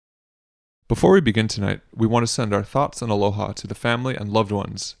Before we begin tonight, we want to send our thoughts and aloha to the family and loved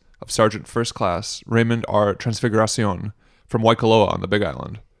ones of Sergeant First Class Raymond R. Transfiguracion from Waikoloa on the Big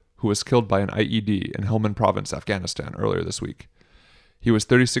Island, who was killed by an IED in Helmand Province, Afghanistan, earlier this week. He was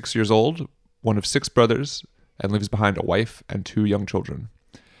 36 years old, one of 6 brothers, and leaves behind a wife and 2 young children.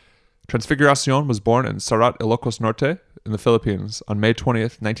 Transfiguracion was born in Sarat, Ilocos Norte, in the Philippines on May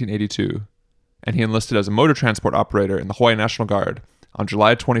 20th, 1982, and he enlisted as a motor transport operator in the Hawaii National Guard on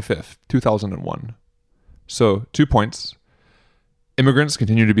July 25th, 2001. So, 2 points. Immigrants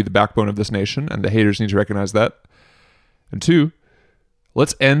continue to be the backbone of this nation, and the haters need to recognize that. And 2,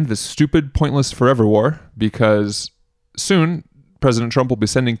 let's end this stupid, pointless forever war, because soon President Trump will be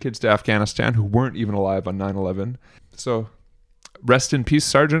sending kids to Afghanistan who weren't even alive on 9/11. So, rest in peace,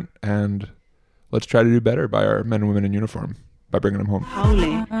 Sergeant, and let's try to do better by our men and women in uniform by bringing them home.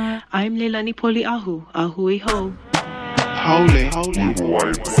 Haole, I'm Leilani Poli Ahu, Ahui Ho. Haole,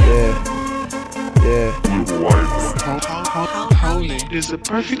 Haole is a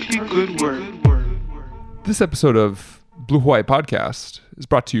perfectly good word. This episode of Blue Hawaii Podcast is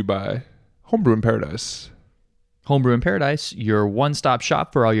brought to you by Homebrew in Paradise. Homebrew in Paradise, your one-stop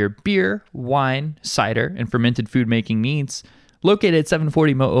shop for all your beer, wine, cider, and fermented food-making needs. Located at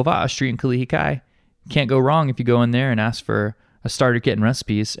 740 Mo'ova'a Street in Kalihikai. Can't go wrong if you go in there and ask for a starter kit and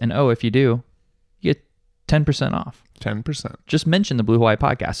recipes. And if you do, you get 10% off. 10%. Just mention the Blue Hawaii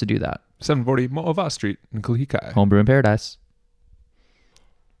Podcast to do that. 740 Mo'ova'a Street in Kalihikai. Homebrew in Paradise.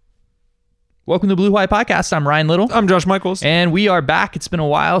 Welcome to Blue Hawaii Podcast. I'm Ryan Little. I'm Josh Michaels. And we are back. It's been a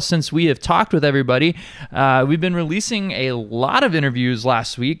while since we have talked with everybody. We've been releasing a lot of interviews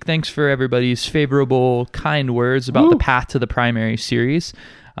last week. Thanks for everybody's favorable, kind words about the Path to the Primary series.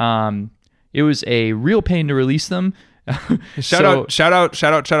 It was a real pain to release them. Shout out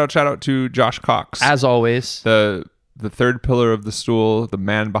to Josh Cox. As always. The third pillar of the stool, the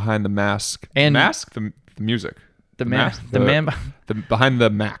man behind the mask. And the music. The man behind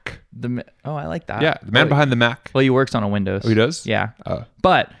the Mac. I like that. Yeah, the man behind the Mac. Well, he works on a Windows. Oh, he does? Yeah.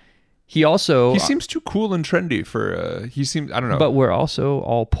 But he also... He seems too cool and trendy for... I don't know. But we're also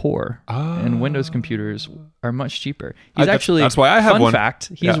all poor. And Windows computers are much cheaper. That's why I have fun one.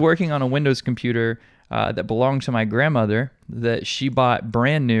 Fact, he's working on a Windows computer that belonged to my grandmother that she bought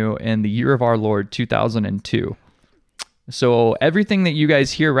brand new in the year of our Lord, 2002. So everything that you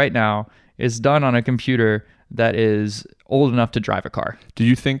guys hear right now is done on a computer that is old enough to drive a car. Do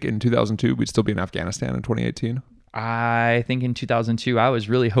you think in 2002 we'd still be in Afghanistan in 2018? I think in 2002, I was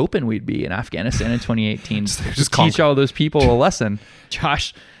really hoping we'd be in Afghanistan in 2018 just teach all those people a lesson.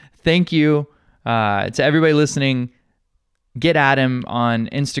 Josh, thank you to everybody listening. Get at him on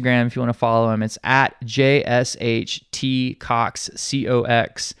Instagram if you want to follow him. It's at JSHT Cox,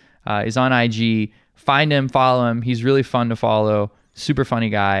 COX. He's on IG. Find him, follow him. He's really fun to follow. Super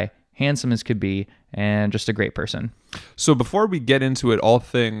funny guy, handsome as could be, and just a great person. So before we get into it, all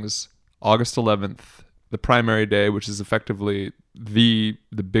things August 11th, the primary day, which is effectively the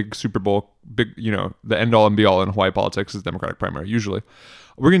big Super Bowl, the end all and be all in Hawaii politics is Democratic primary, usually.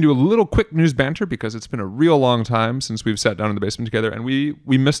 We're going to do a little quick news banter because it's been a real long time since we've sat down in the basement together, and we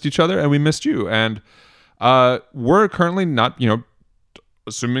missed each other and we missed you. And we're currently not,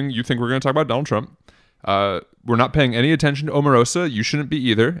 assuming you think we're going to talk about Donald Trump, we're not paying any attention to Omarosa. You shouldn't be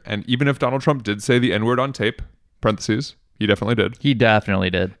either. And even if Donald Trump did say the N-word on tape, parentheses, he definitely did. He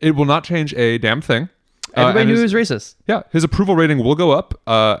definitely did. It will not change a damn thing. Everybody knew he was racist. Yeah, his approval rating will go up.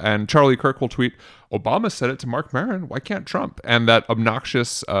 And Charlie Kirk will tweet, Obama said it to Mark Maron. Why can't Trump? And that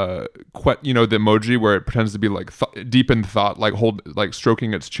obnoxious, the emoji where it pretends to be like deep in thought, like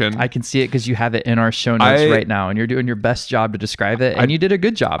stroking its chin. I can see it because you have it in our show notes right now, and you're doing your best job to describe it, and you did a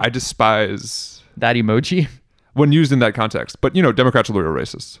good job. I despise that emoji when used in that context. But Democrats are literal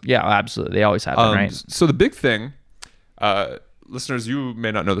racists. Yeah, absolutely. They always have been, right? So the big thing, listeners, you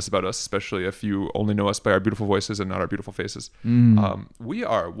may not know this about us, especially if you only know us by our beautiful voices and not our beautiful faces. We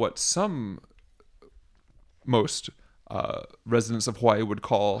are what most residents of Hawaii would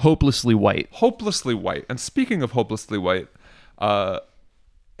call hopelessly white. Hopelessly white. And speaking of hopelessly white,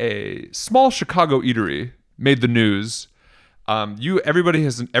 a small Chicago eatery made the news.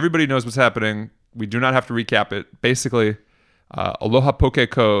 Everybody knows what's happening. We do not have to recap it. Basically, Aloha Poke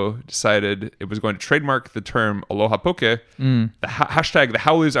Co. decided it was going to trademark the term Aloha Poke. The hashtag, the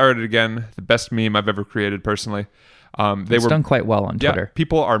Howleys are at it again. The best meme I've ever created personally. It's done quite well on Twitter. Yeah,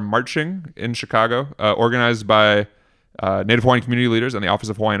 people are marching in Chicago, organized by Native Hawaiian community leaders and the Office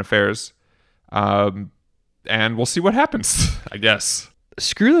of Hawaiian Affairs. And we'll see what happens, I guess.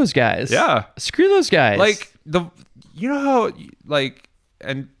 Screw those guys. Yeah. Screw those guys. How,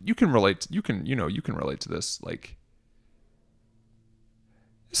 and you can relate, you can relate to this.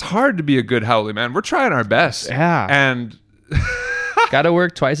 It's hard to be a good haole, man. We're trying our best. Yeah. And Got to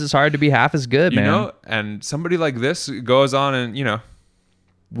work twice as hard to be half as good, man. you know, and somebody like this goes on and, you know,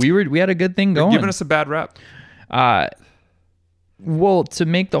 We had a good thing going. giving us a bad rep. Well, to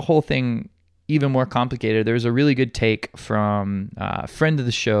make the whole thing even more complicated, there's a really good take from a friend of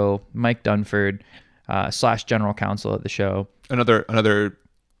the show, Mike Dunford, / general counsel at the show. Another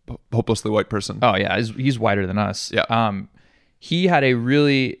hopelessly white person. Oh yeah, he's whiter than us. Yeah. He had a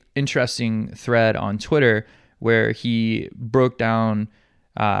really interesting thread on Twitter where he broke down,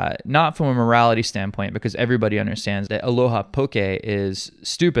 not from a morality standpoint, because everybody understands that aloha poke is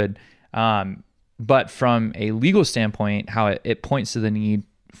stupid, but from a legal standpoint, how it points to the need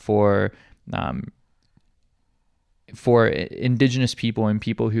for indigenous people and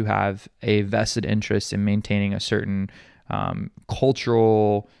people who have a vested interest in maintaining a certain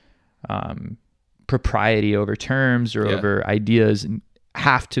cultural propriety over terms or over ideas, and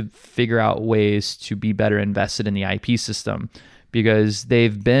have to figure out ways to be better invested in the IP system, because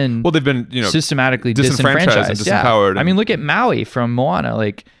they've been systematically disenfranchised and disempowered. I mean, look at Maui from Moana,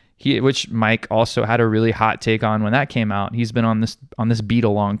 which Mike also had a really hot take on when that came out. He's been on this beat a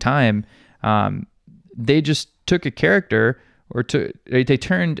long time. They just took a character, or they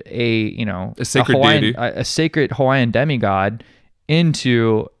turned a sacred Hawaiian, deity, a sacred Hawaiian demigod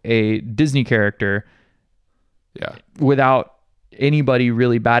into a Disney character. Yeah. Without anybody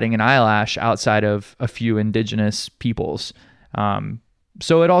really batting an eyelash outside of a few indigenous peoples.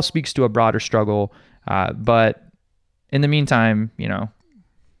 So it all speaks to a broader struggle. But in the meantime,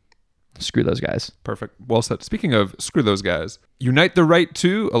 screw those guys. Perfect. Well said. Speaking of screw those guys, unite the right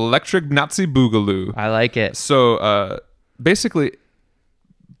to electric Nazi boogaloo. I like it. So basically,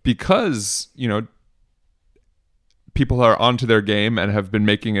 because, people are onto their game and have been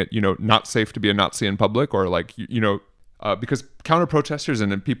making it, not safe to be a Nazi in public, or because counter protesters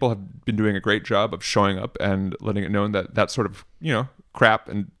and people have been doing a great job of showing up and letting it known that sort of, crap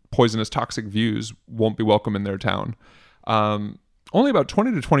and poisonous toxic views won't be welcome in their town. Only about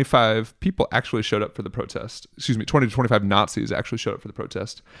 20 to 25 people actually showed up for the protest. 20 to 25 Nazis actually showed up for the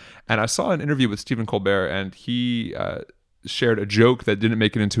protest. And I saw an interview with Stephen Colbert, and he shared a joke that didn't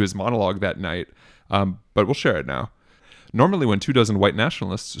make it into his monologue that night, but we'll share it now. Normally, when 24 white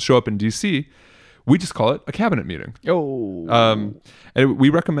nationalists show up in D.C., we just call it a cabinet meeting. Oh. And we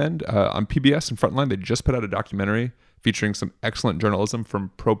recommend on PBS and Frontline, they just put out a documentary featuring some excellent journalism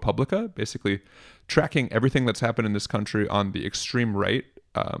from ProPublica, basically tracking everything that's happened in this country on the extreme right,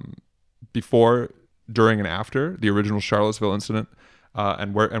 before, during, and after the original Charlottesville incident,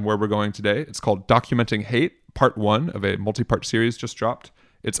 and where we're going today. It's called Documenting Hate, Part 1 of a multi-part series just dropped.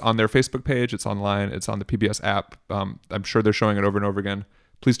 It's on their Facebook page. It's online. It's on the PBS app. I'm sure they're showing it over and over again.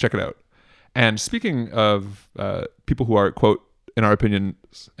 Please check it out. And speaking of people who are, quote, in our opinion,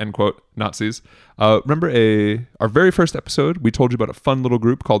 end quote, Nazis, remember our very first episode, we told you about a fun little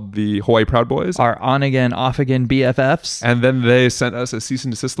group called the Hawaii Proud Boys. Our on-again, off-again BFFs. And then they sent us a cease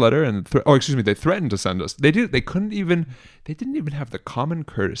and desist letter, and they threatened to send us. They didn't even have the common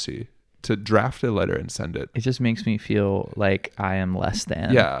courtesy to draft a letter and send it. It just makes me feel like I am less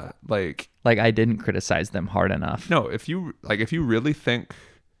than. Yeah, like I didn't criticize them hard enough. No, if you really think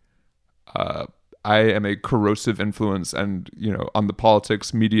I am a corrosive influence and, on the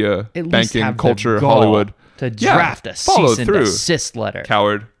politics, media, banking, culture, Hollywood, to draft a cease and desist letter.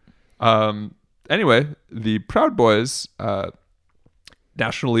 Coward. Anyway, the Proud Boys,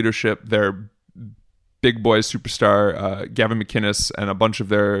 national leadership, their big boy superstar, Gavin McInnes, and a bunch of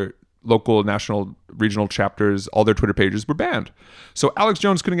their local, national, regional chapters, all their Twitter pages were banned. So Alex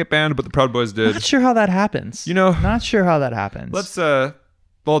Jones couldn't get banned, but the Proud Boys did. Not sure how that happens. Not sure how that happens. Let's, the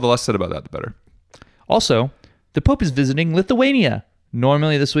less said about that, the better. Also, the Pope is visiting Lithuania.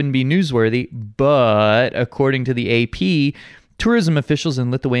 Normally, this wouldn't be newsworthy, but according to the AP, tourism officials in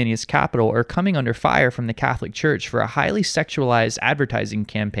Lithuania's capital are coming under fire from the Catholic Church for a highly sexualized advertising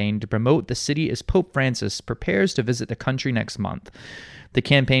campaign to promote the city as Pope Francis prepares to visit the country next month. The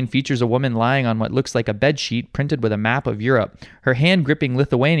campaign features a woman lying on what looks like a bedsheet printed with a map of Europe, her hand gripping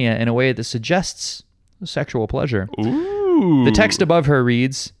Lithuania in a way that suggests sexual pleasure. Ooh. The text above her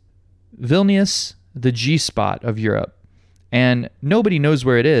reads, "Vilnius, the G-spot of Europe. And nobody knows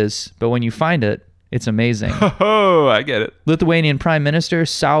where it is, but when you find it, it's amazing." Oh, I get it. Lithuanian Prime Minister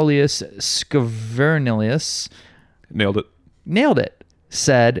Saulius Skvernelius nailed it.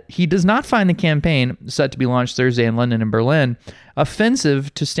 Said he does not find the campaign, set to be launched Thursday in London and Berlin,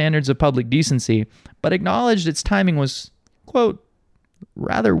 offensive to standards of public decency, but acknowledged its timing was, quote,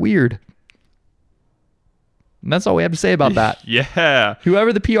 rather weird. And that's all we have to say about that. Yeah.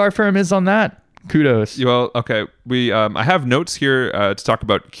 Whoever the PR firm is on that, Kudos. Well, okay. We I have notes here to talk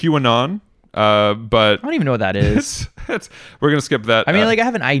about QAnon, but I don't even know what that is. we're gonna skip that. I mean, like I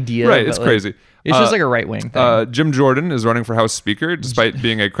have an idea. right? but, It's like, crazy. It's just like a right wing thing. Jim Jordan is running for House Speaker despite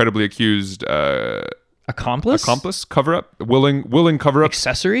being a credibly accused Accomplice? cover-up, willing cover-up.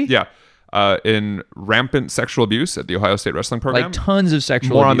 Accessory? Yeah. In rampant sexual abuse at the Ohio State Wrestling Program. Like tons of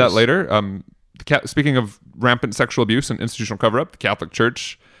sexual More abuse. on that later. Speaking of rampant sexual abuse and institutional cover-up, the Catholic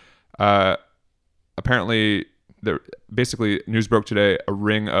Church, apparently, basically news broke today, a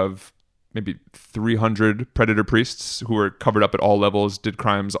ring of maybe 300 predator priests who were covered up at all levels, did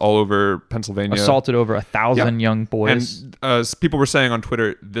crimes all over Pennsylvania. Assaulted over 1,000 young boys. And people were saying on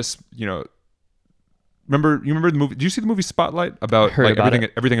Twitter, this, remember the movie? Do you see the movie Spotlight about Heard about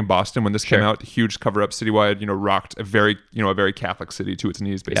everything in Boston when this Sure. came out? Huge cover up citywide, rocked a very Catholic city to its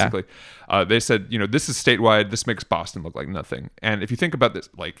knees, basically. They said, this is statewide. This makes Boston look like nothing. And if you think about this,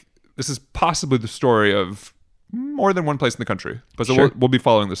 this is possibly the story of more than one place in the country. But so Sure. we'll be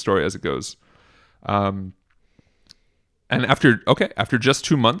following the story as it goes. And after just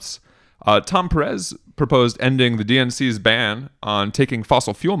 2 months, Tom Perez proposed ending the DNC's ban on taking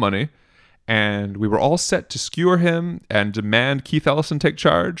fossil fuel money, and we were all set to skewer him and demand Keith Ellison take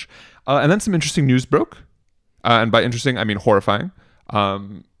charge. And then some interesting news broke, and by interesting I mean horrifying.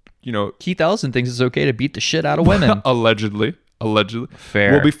 Keith Ellison thinks it's okay to beat the shit out of women. allegedly.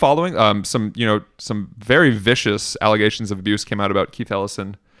 Fair. We'll be following some very vicious allegations of abuse came out about Keith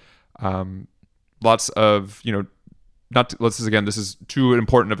Ellison. Lots of this is too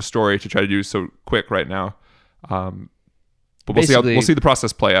important of a story to try to do so quick right now. But we'll see the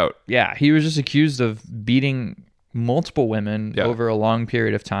process play out. Yeah, he was just accused of beating multiple women over a long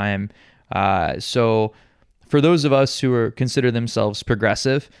period of time. So for those of us who consider themselves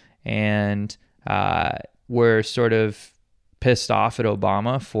progressive and were sort of pissed off at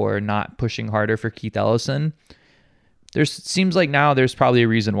Obama for not pushing harder for Keith Ellison, seems like now there's probably a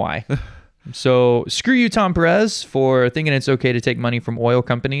reason why. So screw you, Tom Perez, for thinking it's okay to take money from oil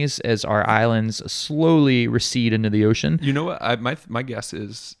companies as our islands slowly recede into the ocean. You know what? My guess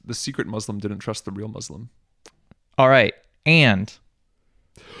is the secret Muslim didn't trust the real Muslim. All right. And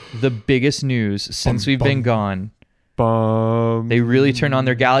the biggest news since we've been gone. They really turned on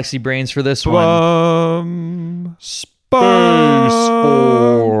their galaxy brains for this one. Space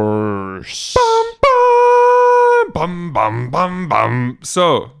Force.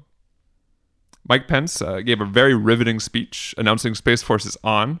 So, Mike Pence gave a very riveting speech announcing Space Force is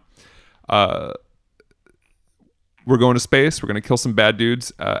on. We're going to space. We're going to kill some bad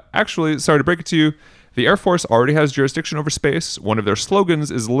dudes. Actually, sorry to break it to you, the Air Force already has jurisdiction over space. One of their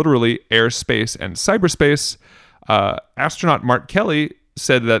slogans is literally air, space, and cyberspace. Astronaut Mark Kelly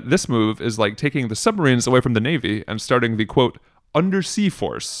said that this move is like taking the submarines away from the Navy and starting the, quote, undersea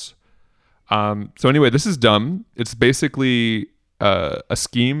force. So anyway, this is dumb. It's basically a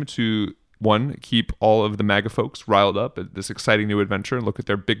scheme to, one, keep all of the MAGA folks riled up at this exciting new adventure and look at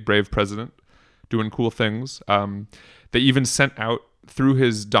their big, brave president doing cool things. They even sent out, through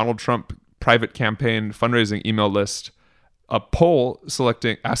his Donald Trump private campaign fundraising email list, a poll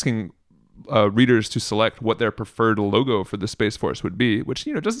asking readers to select what their preferred logo for the Space Force would be, which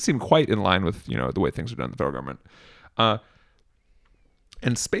doesn't seem quite in line with the way things are done in the federal government.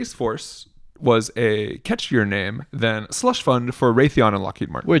 And Space Force was a catchier name than slush fund for Raytheon and Lockheed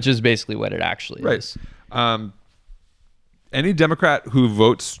Martin, Which is basically what it actually is. Any Democrat who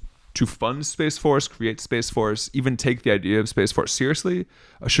votes to fund Space Force, create Space Force, even take the idea of Space Force seriously,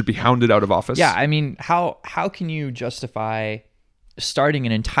 should be hounded out of office. Yeah, I mean, how can you justify starting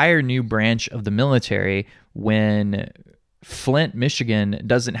an entire new branch of the military when Flint, Michigan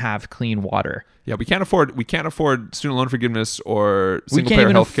doesn't have clean water? Yeah, we can't afford student loan forgiveness or single payer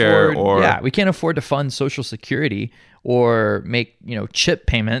healthcare, we can't afford to fund Social Security or make chip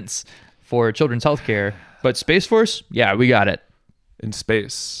payments for children's healthcare. But Space Force, yeah, we got it. In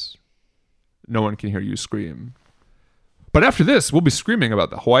space, no one can hear you scream. But after this, we'll be screaming about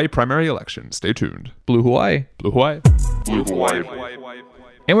the Hawaii primary election. Stay tuned. Blue Hawaii. Blue Hawaii. Blue Hawaii.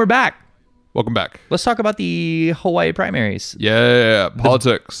 And we're back. Welcome back. Let's talk about the Hawaii primaries. Yeah,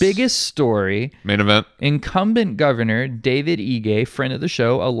 politics. Biggest story. Main event. Incumbent Governor David Ige, friend of the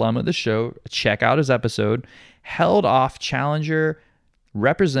show, alum of the show, check out his episode, held off challenger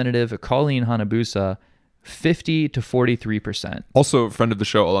Representative Colleen Hanabusa 50 to 43%. Also, friend of the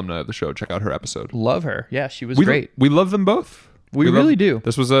show, alumni of the show. Check out her episode. Love her. Yeah, she was We great. We love them both. We really do.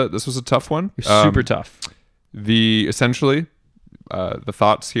 This was a tough one. Super tough. The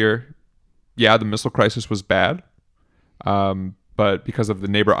thoughts here. Yeah, the missile crisis was bad, but because of the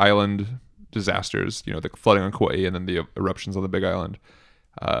neighbor island disasters, the flooding on Kauai and then the eruptions on the Big Island,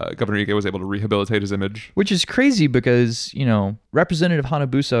 Governor Ige was able to rehabilitate his image. Which is crazy because, Representative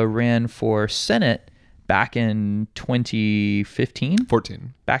Hanabusa ran for Senate back in 2015.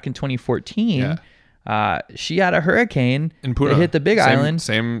 14. Back in 2014. Yeah. She had a hurricane In Puna. that hit the Big Island.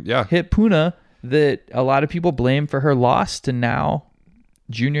 Yeah. Hit Puna, that a lot of people blame for her loss to now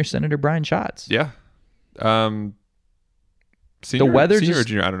Junior Senator Brian Schatz. Yeah. The weather senior just- or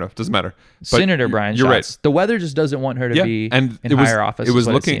junior, I don't know. It doesn't matter. But Senator Brian you're Schatz. The weather just doesn't want her to be and in it was, higher office. It was is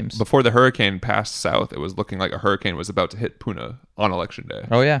what looking it seems. before the hurricane passed south. It was looking like a hurricane was about to hit Puna on election day.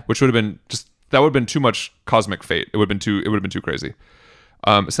 Oh yeah. Which would have been that would have been too much cosmic fate. It would have been too crazy.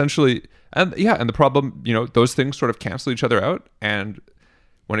 Essentially, and the problem, those things sort of cancel each other out. And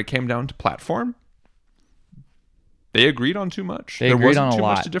when it came down to platform, they agreed on too much. There wasn't on too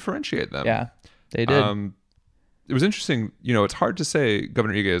much lot to differentiate them. Yeah, they did. It was interesting. It's hard to say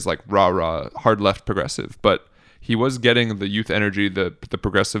Governor Ige is like rah hard left progressive, but he was getting the youth energy, the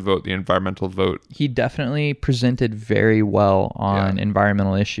progressive vote, the environmental vote. He definitely presented very well on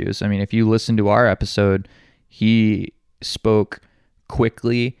environmental issues. I mean, if you listen to our episode, he spoke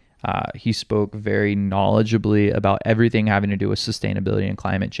quickly. He spoke very knowledgeably about everything having to do with sustainability and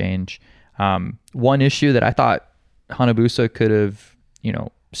climate change. One issue that I thought Hanabusa could have,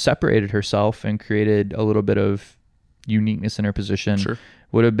 separated herself and created a little bit of uniqueness in her position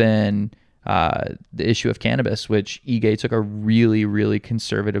would have been the issue of cannabis, which Ige took a really, really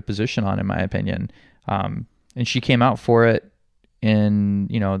conservative position on, in my opinion. And she came out for it in,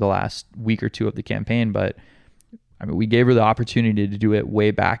 the last week or two of the campaign. But I mean, we gave her the opportunity to do it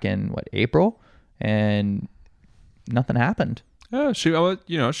way back in April, and nothing happened. Yeah, she had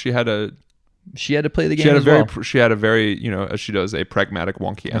to play the game. She had a very, as she does, a pragmatic,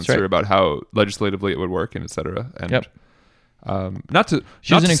 wonky answer about how legislatively it would work and et cetera. And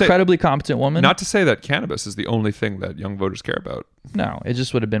she's an incredibly competent woman. Not to say that cannabis is the only thing that young voters care about. No, it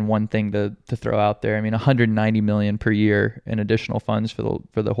just would have been one thing to throw out there. I mean, 190 million per year in additional funds for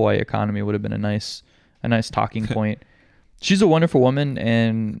the Hawaii economy would have been a nice talking point. She's a wonderful woman,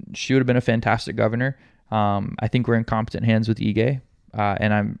 and she would have been a fantastic governor. I think we're in competent hands with Ige.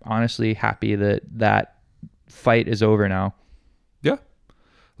 And I'm honestly happy that fight is over now. Yeah.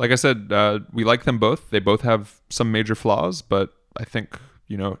 Like I said, we like them both. They both have some major flaws, but I think,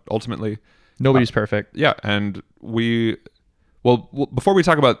 ultimately... Nobody's perfect. Yeah. And before we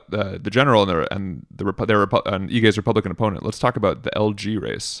talk about the general and Ige's Republican opponent, let's talk about the LG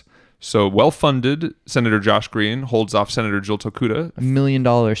race. So well-funded Senator Josh Green holds off Senator Jill Tokuda. $1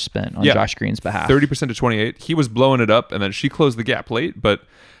 million spent on Josh Green's behalf. 30% to 28. He was blowing it up, and then she closed the gap late, but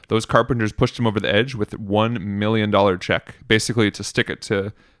those carpenters pushed him over the edge with $1 million check, basically to stick it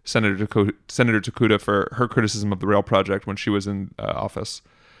to Senator Tokuda for her criticism of the rail project when she was in office.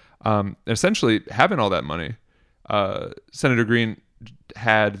 Essentially, having all that money, Senator Green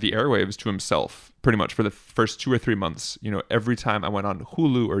had the airwaves to himself pretty much for the first 2 or 3 months. Every time I went on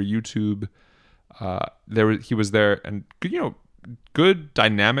Hulu or YouTube, he was there, and good,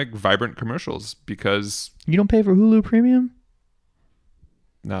 dynamic, vibrant commercials. Because you don't pay for Hulu Premium?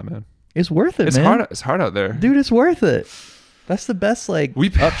 Nah, man, it's worth it. It's hard out there, dude. It's worth it. That's the best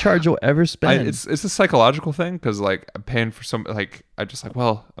upcharge you'll ever spend. It's a psychological thing because I'm paying for some I'm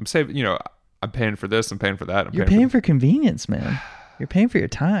saving. I'm paying for this. I'm paying for that. You're paying for convenience, man. You're paying for your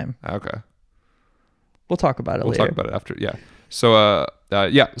time. Okay. We'll talk about it later. We'll talk about it after. Yeah. So,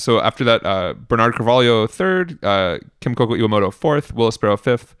 So after that, Bernard Carvalho third, Kim Coco Iwamoto fourth, Will Sparrow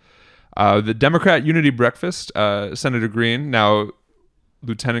fifth. The Democrat Unity Breakfast, Senator Green, now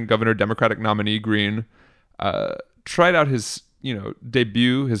Lieutenant Governor Democratic nominee Green, tried out his,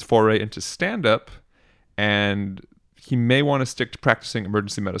 debut, his foray into stand-up, and he may want to stick to practicing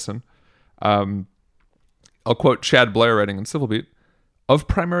emergency medicine. I'll quote Chad Blair writing in Civil Beat. Of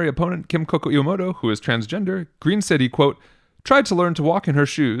primary opponent Kim Coco Iwamoto, who is transgender, Green said he, quote, tried to learn to walk in her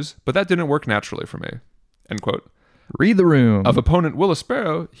shoes, but that didn't work naturally for me, end quote. Read the room. Of opponent Will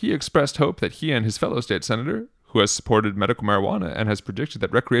Sparrow, he expressed hope that he and his fellow state senator, who has supported medical marijuana and has predicted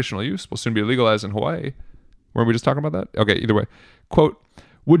that recreational use will soon be legalized in Hawaii. Weren't we just talking about that? Okay, either way. Quote,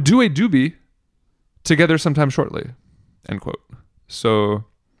 would do a doobie together sometime shortly, end quote. So...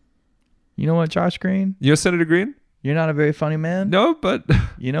 You know what, Josh Green? You know Senator Green? You're not a very funny man. No, but...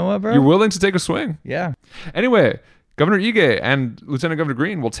 You know what, bro? You're willing to take a swing. Yeah. Anyway, Governor Ige and Lieutenant Governor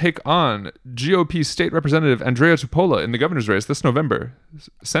Green will take on GOP State Representative Andrea Tupola in the governor's race this November.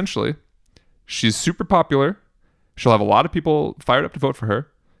 Essentially, she's super popular. She'll have a lot of people fired up to vote for her.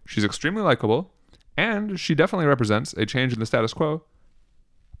 She's extremely likable. And she definitely represents a change in the status quo.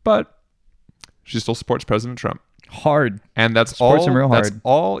 But she still supports President Trump. Hard. And that's all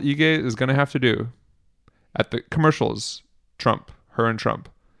Ige is going to have to do. At the commercials, Trump. her and Trump,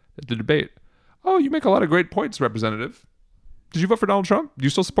 at the debate. Oh, you make a lot of great points, Representative. Did you vote for Donald Trump? Do you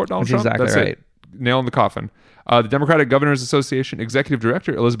still support Donald That's Trump? exactly right. It. Nail in the coffin. The Democratic Governors Association Executive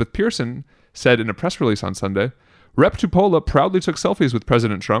Director Elizabeth Pearson said in a press release on Sunday, Rep. Tupola proudly took selfies with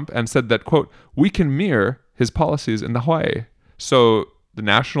President Trump and said that, quote, we can mirror his policies in the Hawaii. So the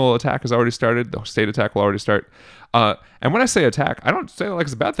national attack has already started. The state attack will already start. And when I say attack, I don't say it like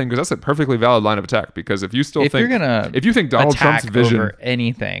it's a bad thing, because that's a perfectly valid line of attack. Because if you still if think, you're gonna if you think Donald Trump's vision over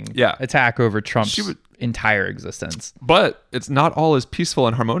anything, Yeah. attack over Trump's entire existence. But it's not all as peaceful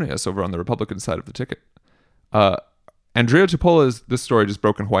and harmonious over on the Republican side of the ticket. Andrea Tupola's, this story just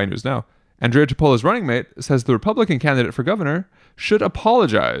broke in Hawaii News Now. Andrea Tupola's running mate says the Republican candidate for governor should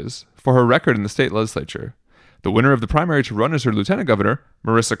apologize for her record in the state legislature. The winner of the primary to run as her lieutenant governor,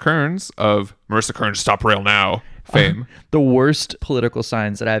 Marissa Kearns of Marissa Kearns Stop Rail Now fame. The worst political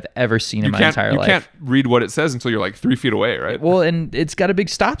signs that I've ever seen in my entire life. You can't read what it says until you're like 3 feet away, right? Well, and it's got a big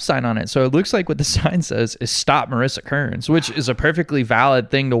stop sign on it. So it looks like what the sign says is Stop Marissa Kearns, which is a perfectly valid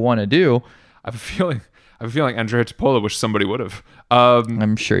thing to want to do. I have a feeling Andrea Tupola wish somebody would have.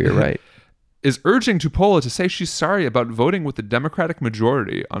 I'm sure you're right. Is urging Tupola to say she's sorry about voting with the Democratic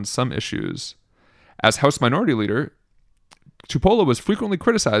majority on some issues. As House Minority Leader, Tupola was frequently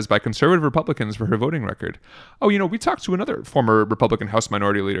criticized by conservative Republicans for her voting record. Oh, we talked to another former Republican House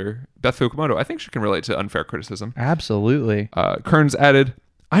Minority Leader, Beth Fukumoto. I think she can relate to unfair criticism. Absolutely. Kearns added,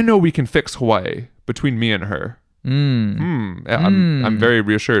 I know we can fix Hawaii between me and her. I'm very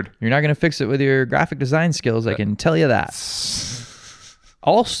reassured. You're not going to fix it with your graphic design skills, I can tell you that.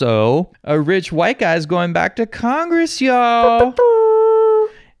 Also, a rich white guy's going back to Congress, y'all.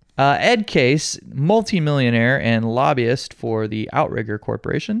 Ed Case, multimillionaire and lobbyist for the Outrigger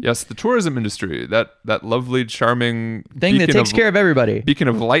Corporation. Yes, the tourism industry, that lovely, charming thing that takes care of everybody. Beacon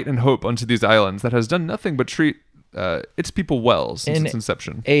of light and hope unto these islands that has done nothing but treat its people well since its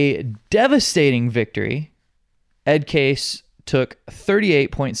inception. A devastating victory. Ed Case took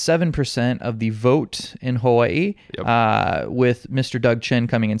 38.7% of the vote in Hawaii, with Mr. Doug Chin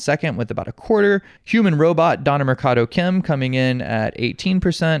coming in second with about a quarter. Human robot Donna Mercado Kim coming in at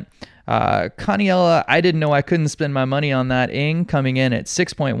 18%. Kaniela, I didn't know I couldn't spend my money on that ing, coming in at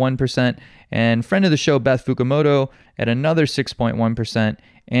 6.1%. And friend of the show, Beth Fukumoto, at another 6.1%.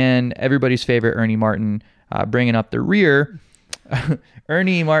 And everybody's favorite, Ernie Martin, bringing up the rear.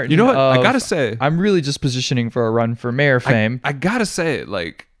 Ernie Martin. You know what? I gotta say, I'm really just positioning for a run for mayor fame. I gotta say,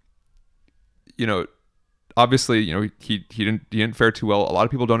 obviously, he didn't fare too well. A lot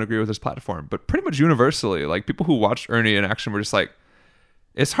of people don't agree with his platform, but pretty much universally, people who watched Ernie in action were just like,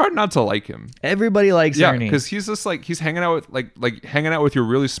 it's hard not to like him. Everybody likes Ernie. because he's just he's hanging out with hanging out with your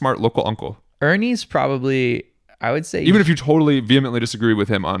really smart local uncle. Ernie's probably, I would say, even if you totally vehemently disagree with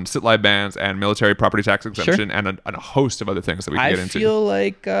him on sit-lie bans and military property tax exemption, sure, and a host of other things that we can get into.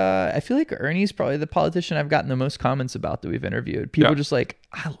 I feel like Ernie's probably the politician I've gotten the most comments about that we've interviewed. People just I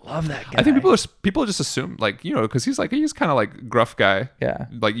love that guy. I think people just assume because he's kind of gruff guy. Yeah.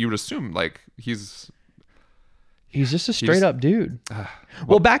 You would assume He's just a straight up dude.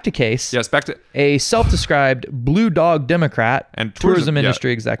 Well, back to Case. Yes, back to a self-described blue dog Democrat and tourism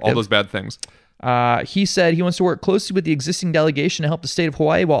industry executive. All those bad things. He said he wants to work closely with the existing delegation to help the state of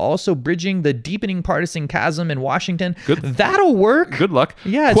Hawaii while also bridging the deepening partisan chasm in Washington. That'll work. Good luck.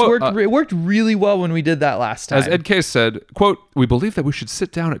 Yeah, it worked really well when we did that last time. As Ed Case said, quote, we believe that we should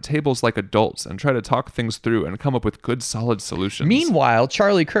sit down at tables like adults and try to talk things through and come up with good, solid solutions. Meanwhile,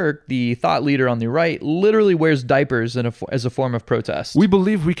 Charlie Kirk, the thought leader on the right, literally wears diapers as a form of protest. We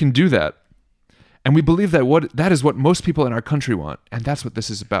believe we can do that. And we believe that is what most people in our country want. And that's what this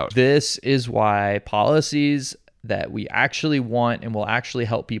is about. This is why policies that we actually want and will actually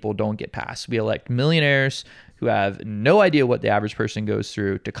help people don't get passed. We elect millionaires who have no idea what the average person goes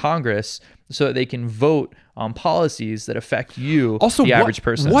through to Congress so that they can vote on policies that affect you, also, the average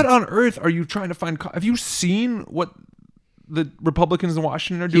person. What on earth are you trying to find? Have you seen what the Republicans in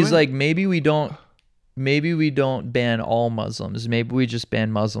Washington are doing? He's like, maybe we don't ban all Muslims. Maybe we just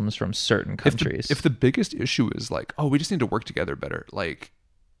ban Muslims from certain countries. If the biggest issue is we just need to work together better, it's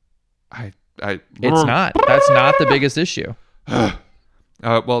not. That's not the biggest issue.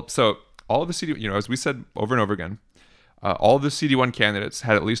 Well, so all of the CD, as we said over and over again, all of the CD1 candidates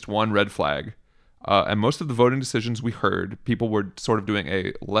had at least one red flag. And most of the voting decisions we heard, people were sort of doing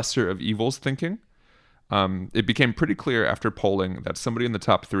a lesser of evils thinking. It became pretty clear after polling that somebody in the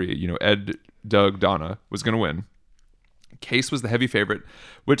top three, Ed, Doug, Donna, was going to win. Case was the heavy favorite,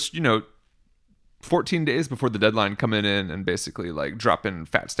 which, 14 days before the deadline, coming in and basically dropping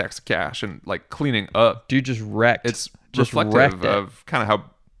fat stacks of cash and cleaning up. Dude just wrecked. It's just reflective of kind of how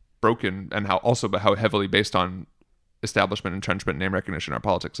broken and how heavily based on establishment, entrenchment, name recognition our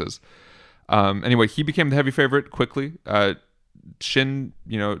politics is. Anyway, he became the heavy favorite quickly. Shin,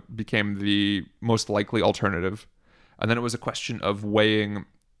 became the most likely alternative. And then it was a question of weighing,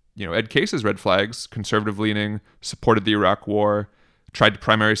 Ed Case's red flags, conservative leaning, supported the Iraq War, tried to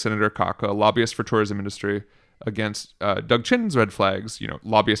primary Senator Kaka, lobbyist for tourism industry, against Doug Chin's red flags,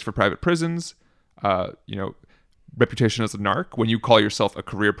 lobbyist for private prisons, reputation as a narc. When you call yourself a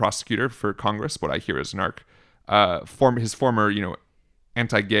career prosecutor for Congress, what I hear is narc. His former,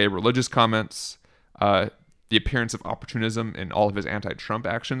 anti-gay religious comments, the appearance of opportunism in all of his anti-Trump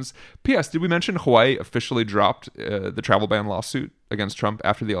actions. P.S. Did we mention Hawaii officially dropped the travel ban lawsuit against Trump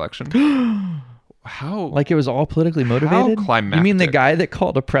after the election? How? Like it was all politically motivated? How climactic. You mean the guy that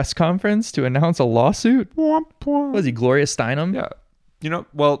called a press conference to announce a lawsuit? Was he Gloria Steinem? Yeah.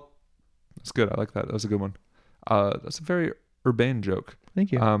 Well, that's good. I like that. That was a good one. That's a very urbane joke.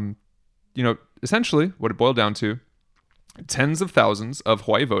 Thank you. Essentially, what it boiled down to, tens of thousands of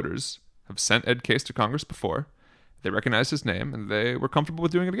Hawaii voters have sent Ed Case to Congress before. They recognized his name, and they were comfortable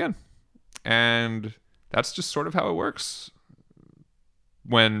with doing it again. And that's just sort of how it works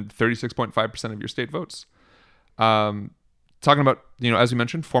when 36.5% of your state votes. Talking about, as we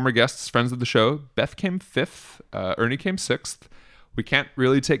mentioned, former guests, friends of the show, Beth came 5th, Ernie came 6th. We can't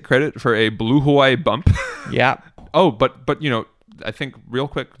really take credit for a blue Hawaii bump. Yeah. Oh, but I think real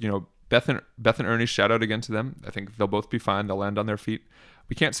quick, Beth and Ernie, shout out again to them. I think they'll both be fine. They'll land on their feet.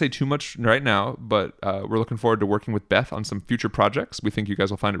 We can't say too much right now, but we're looking forward to working with Beth on some future projects. We think you guys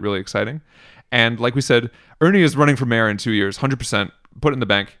will find it really exciting. And like we said, Ernie is running for mayor in 2 years, 100%. Put it in the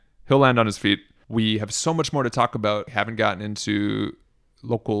bank. He'll land on his feet. We have so much more to talk about. Haven't gotten into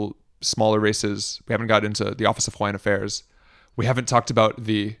local smaller races. We haven't gotten into the Office of Hawaiian Affairs. We haven't talked about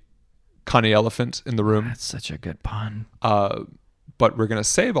the Connie elephant in the room. That's such a good pun. But we're going to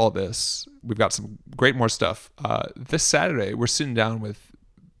save all this. We've got some great more stuff. This Saturday, we're sitting down with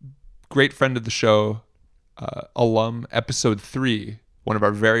great friend of the show, alum, episode 3, one of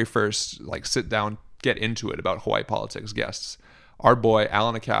our very first, sit down, get into it about Hawaii politics guests. Our boy,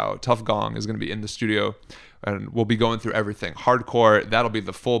 Alan Akau, Tough Gong, is going to be in the studio, and we'll be going through everything. Hardcore, that'll be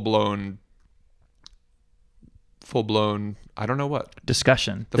the full-blown, I don't know what.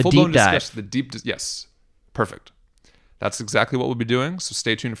 Discussion. The deep dive. Yes. Perfect. That's exactly what we'll be doing, so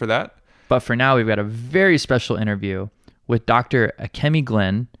stay tuned for that. But for now, we've got a very special interview with Dr. Akiemi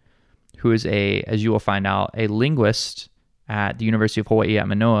Glenn, who is as you will find out, a linguist at the University of Hawaii at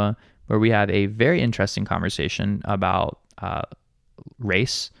Manoa, where we have a very interesting conversation about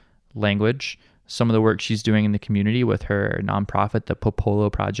race, language, some of the work she's doing in the community with her nonprofit, the Popolo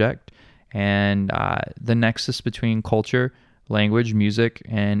Project, and the nexus between culture, language, music,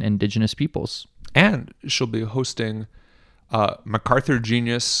 and indigenous peoples. And she'll be hosting MacArthur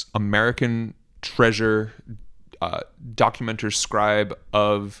Genius, American treasure, documenter scribe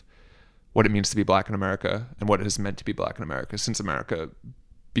of what it means to be Black in America and what it has meant to be Black in America since America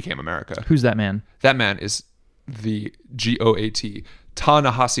became America. Who's that man? That man is the GOAT.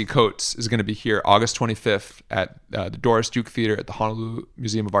 Ta-Nehisi Coates is going to be here August 25th at the Doris Duke Theater at the Honolulu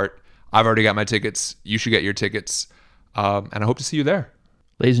Museum of Art. I've already got my tickets. You should get your tickets. And I hope to see you there.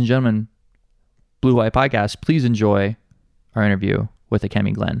 Ladies and gentlemen, Blue Hawaii Podcast, please enjoy our interview with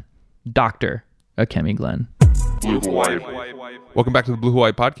Akiemi Glenn. Dr. Akiemi Glenn. Blue Hawaii. Welcome back to the Blue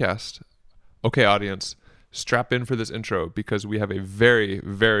Hawaii Podcast. Okay, audience, strap in for this intro because we have a very,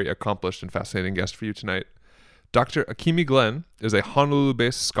 very accomplished and fascinating guest for you tonight. Dr. Akiemi Glenn is a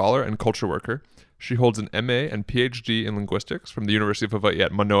Honolulu-based scholar and culture worker. She holds an MA and PhD in linguistics from the University of Hawaii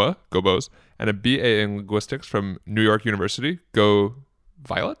at Manoa, go Bows, and a BA in linguistics from New York University, go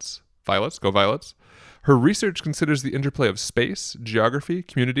Violets? Violets, go Violets. Her research considers the interplay of space, geography,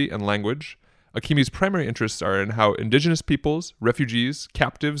 community, and language. Akiemi's primary interests are in how indigenous peoples, refugees,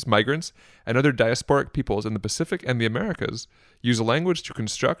 captives, migrants, and other diasporic peoples in the Pacific and the Americas use language to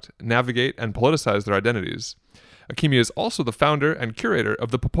construct, navigate, and politicize their identities. Akiemi is also the founder and curator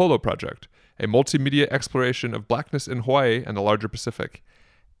of the Popolo Project, a multimedia exploration of Blackness in Hawaii and the larger Pacific.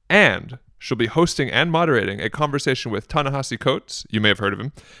 And she'll be hosting and moderating a conversation with Ta-Nehisi Coates, you may have heard of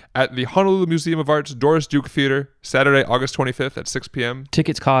him, at the Honolulu Museum of Art's Doris Duke Theater, Saturday, August 25th at 6 p.m.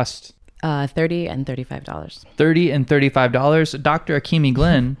 Tickets cost $30 and $35. $30 and $35. Dr. Akiemi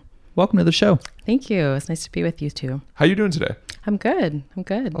Glenn, welcome to the show. Thank you. It's nice to be with you too. How you doing today? I'm good.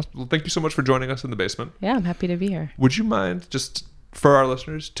 Well, thank you so much for joining us in the basement. Yeah, I'm happy to be here. Would you mind just for our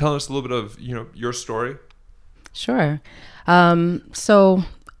listeners telling us a little bit of your story? Sure. So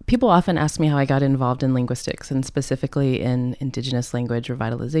people often ask me how I got involved in linguistics and specifically in indigenous language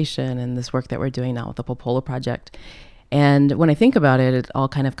revitalization and this work that we're doing now with the Popolo Project. And when I think about it, it all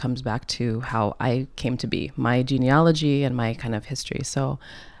kind of comes back to how I came to be, my genealogy and my kind of history. So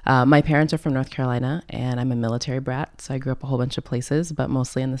my parents are from North Carolina, and I'm a military brat. So I grew up a whole bunch of places, but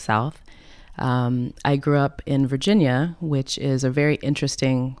mostly in the South. I grew up in Virginia, which is a very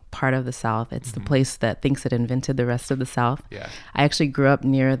interesting part of the South. It's the place that thinks it invented the rest of the South. Yeah. I actually grew up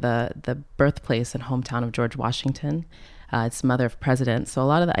near the birthplace and hometown of George Washington. It's the mother of presidents. So a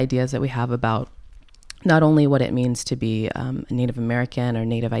lot of the ideas that we have about not only what it means to be a Native American or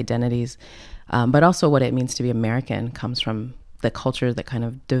Native identities, but also what it means to be American comes from the culture that kind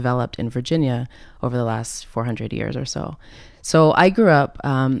of developed in Virginia over the last 400 years or so. So I grew up,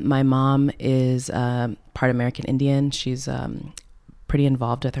 my mom is part American Indian. She's pretty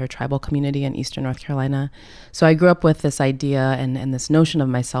involved with her tribal community in Eastern North Carolina. So I grew up with this idea and this notion of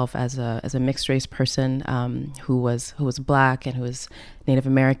myself as a mixed race person who was Black and who was Native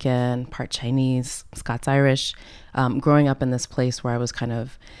American, part Chinese, Scots-Irish, growing up in this place where I was kind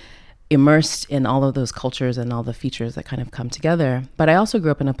of immersed in all of those cultures and all the features that kind of come together. But I also grew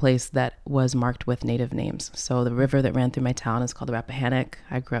up in a place that was marked with Native names. So the river that ran through my town is called the Rappahannock.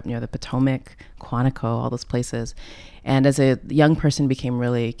 I grew up near the Potomac, Quantico, all those places. And as a young person, became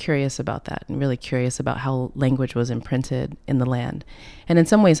really curious about that and really curious about how language was imprinted in the land. And in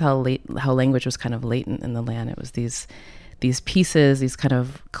some ways, how language was kind of latent in the land. It was these pieces, these kind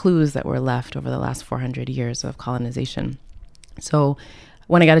of clues that were left over the last 400 years of colonization. So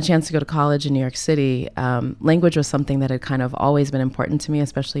when I got a chance to go to college in New York City, language was something that had kind of always been important to me,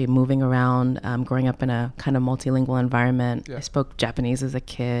 especially moving around, growing up in a kind of multilingual environment. Yeah. I spoke Japanese as a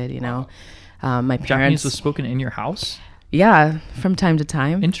kid, you know. My parents... Japanese was spoken in your house? Yeah, from time to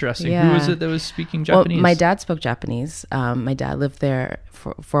time. Interesting. Yeah. Who was it that was speaking Japanese? Well, my dad spoke Japanese. My dad lived there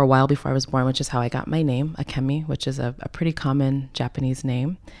for a while before I was born, which is how I got my name, Akiemi, which is a pretty common Japanese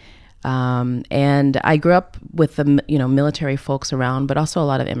name. And I grew up with the military folks around, but also a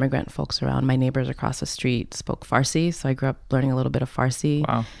lot of immigrant folks around. My neighbors across the street spoke Farsi, so I grew up learning a little bit of Farsi.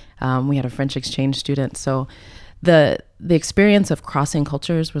 Wow. We had a French exchange student, so the experience of crossing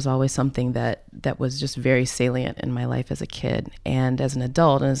cultures was always something that was just very salient in my life as a kid. And as an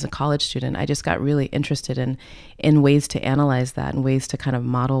adult and as a college student, I just got really interested in ways to analyze that and ways to kind of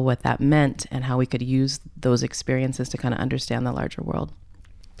model what that meant and how we could use those experiences to kind of understand the larger world.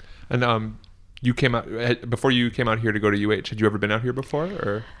 And you came out before you came out here to go to UH. Had you ever been out here before,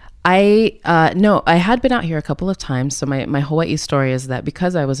 or? No, I had been out here a couple of times. So my Hawaii story is that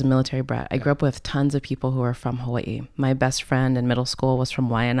because I was a military brat, I grew up with tons of people who are from Hawaii. My best friend in middle school was from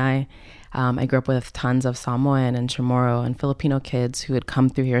Waianae. I grew up with tons of Samoan and Chamorro and Filipino kids who had come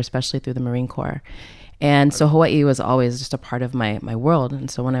through here, especially through the Marine Corps. And so Hawaii was always just a part of my world.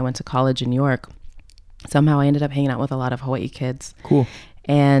 And so when I went to college in New York, somehow I ended up hanging out with a lot of Hawaii kids. Cool.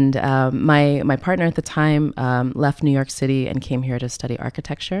 And my partner at the time left New York City and came here to study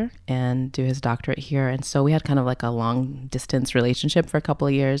architecture and do his doctorate here. And so we had kind of like a long distance relationship for a couple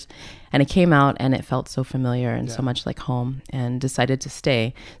of years. And it came out and it felt so familiar and so much like home, and decided to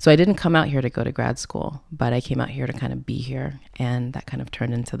stay. So I didn't come out here to go to grad school, but I came out here to kind of be here. And that kind of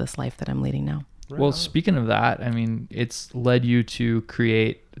turned into this life that I'm leading now. Well, speaking of that, I mean, it's led you to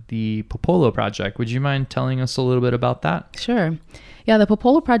create the Popolo Project. Would you mind telling us a little bit about that? Sure. Yeah, the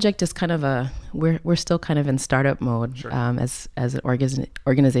Popolo Project is kind of we're still kind of in startup mode. Sure. As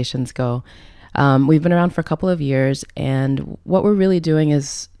organizations go. We've been around for a couple of years, and what we're really doing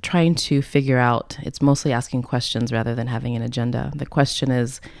is trying to figure out, it's mostly asking questions rather than having an agenda. The question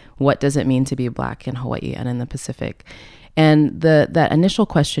is, what does it mean to be Black in Hawaii and in the Pacific? And that initial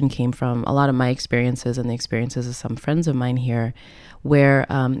question came from a lot of my experiences and the experiences of some friends of mine here, where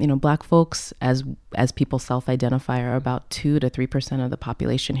Black folks, as people self-identify, are about 2 to 3% of the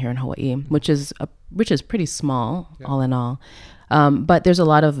population here in Hawaii, which is pretty small, all in all. But there's a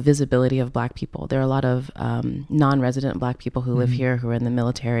lot of visibility of Black people. There are a lot of non-resident Black people who live here, who are in the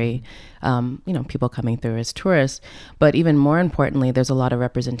military, people coming through as tourists. But even more importantly, there's a lot of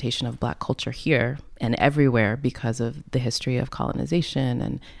representation of Black culture here and everywhere because of the history of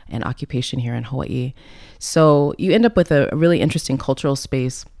colonization and occupation here in Hawaii. So you end up with a really interesting cultural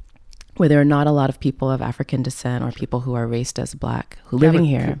space where there are not a lot of people of African descent or people who are raised as Black who living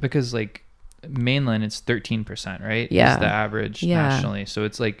here. Because mainland, it's 13%, right? Yeah. Is the average nationally. So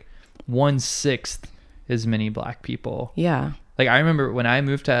it's 1/6 as many Black people. Yeah. I remember when I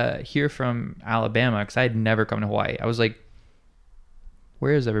moved here from Alabama, because I had never come to Hawaii, I was like,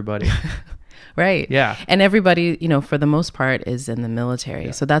 where is everybody? Right. Yeah. And everybody, for the most part is in the military.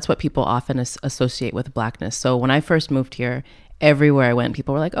 Yeah. So that's what people often associate with Blackness. So when I first moved here, everywhere I went,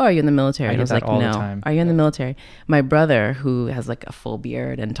 people were like, "Oh, are you in the military?" I And I get was that like, all the "No." time. Are you in the military? My brother, who has like a full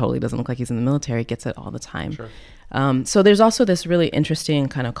beard and totally doesn't look like he's in the military, gets it all the time. Sure. So there's also this really interesting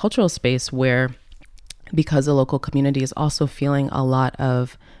kind of cultural space where, because the local community is also feeling a lot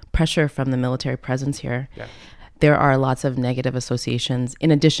of pressure from the military presence here, Yeah. there are lots of negative associations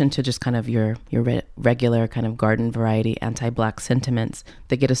in addition to just kind of your regular kind of garden variety anti-Black sentiments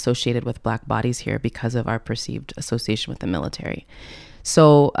that get associated with Black bodies here because of our perceived association with the military.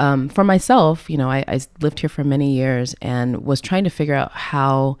 So for myself, I lived here for many years and was trying to figure out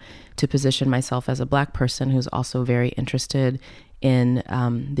how to position myself as a Black person who's also very interested in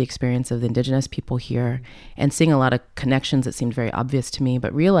the experience of the Indigenous people here, and seeing a lot of connections that seemed very obvious to me,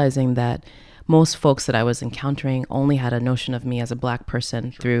 but realizing that most folks that I was encountering only had a notion of me as a Black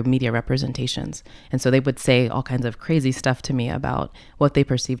person through media representations. And so they would say all kinds of crazy stuff to me about what they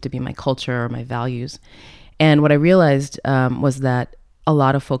perceived to be my culture or my values. And what I realized was that a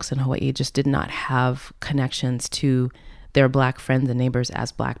lot of folks in Hawaii just did not have connections to their Black friends and neighbors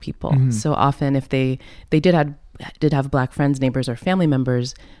as Black people. So often if they did have Black friends, neighbors, or family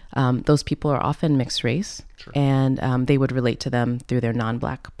members, those people are often mixed race, and they would relate to them through their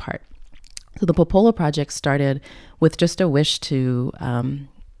non-Black part. So the Popolo Project started with just a wish to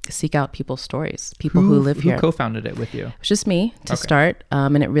seek out people's stories, people who live here. Who co-founded it with you? It was just me to start.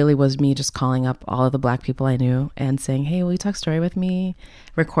 And it really was me just calling up all of the Black people I knew and saying, "Hey, will you talk story with me?"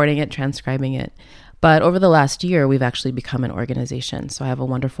 Recording it, transcribing it. But over the last year, we've actually become an organization. So I have a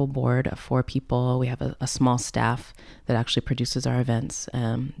wonderful board of 4 people. We have a small staff that actually produces our events,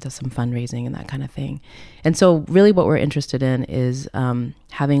 does some fundraising and that kind of thing. And so really what we're interested in is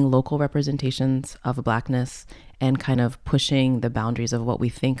having local representations of Blackness and kind of pushing the boundaries of what we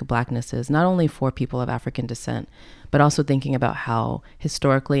think Blackness is, not only for people of African descent, but also thinking about how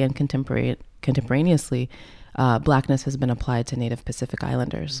historically and contemporaneously Blackness has been applied to Native Pacific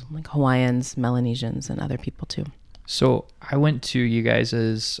Islanders, like Hawaiians, Melanesians, and other people too. So I went to you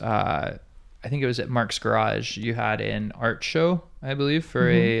guys's, I think it was at Mark's Garage. You had an art show, I believe, for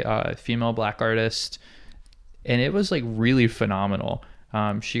a female Black artist. And it was like really phenomenal.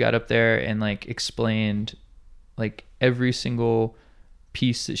 She got up there and like explained like every single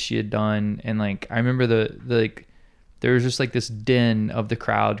piece that she had done. And like, I remember the like, there was just like this din of the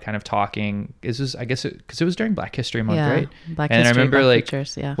crowd kind of talking. This was, I guess, because it was during Black History Month, right? Black and History, I remember Black like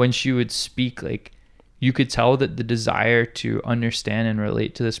features, when she would speak, like you could tell that the desire to understand and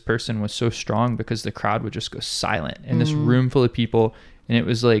relate to this person was so strong because the crowd would just go silent in this room full of people, and it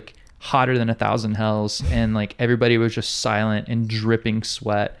was like hotter than 1,000 hells, and like everybody was just silent and dripping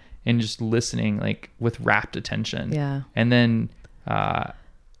sweat and just listening like with rapt attention. Yeah. And then I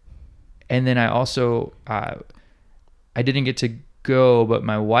also I didn't get to go, but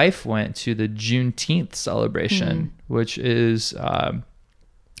my wife went to the Juneteenth celebration, which is,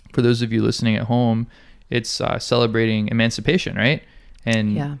 for those of you listening at home, it's celebrating emancipation, right?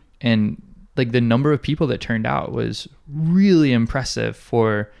 And and like the number of people that turned out was really impressive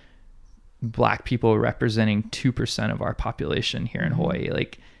for Black people representing 2% of our population here in Hawaii.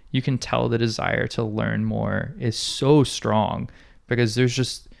 Like you can tell the desire to learn more is so strong because there's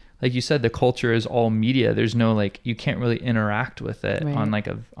just, like you said, the culture is all media. There's no like, you can't really interact with it on like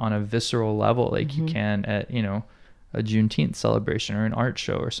on a visceral level like you can at, a Juneteenth celebration or an art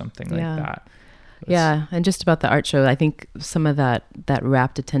show or something like that. And just about the art show, I think some of that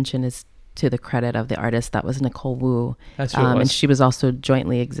rapt attention is to the credit of the artist. That was Nicole Wu. That's what it was. And she was also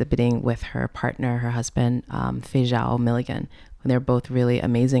jointly exhibiting with her partner, her husband, Fejao Milligan. They're both really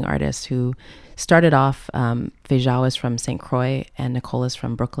amazing artists who started off, Fejao is from St. Croix and Nicole is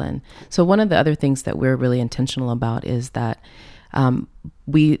from Brooklyn. So one of the other things that we're really intentional about is that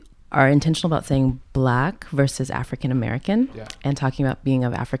we are intentional about saying Black versus African American and talking about being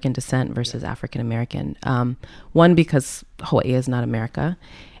of African descent versus African American. One, because Hawaii is not America.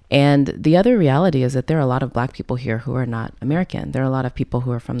 And the other reality is that there are a lot of Black people here who are not American. There are a lot of people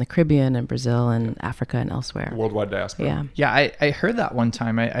who are from the Caribbean and Brazil and Africa and elsewhere. Worldwide diaspora. Yeah, I heard that one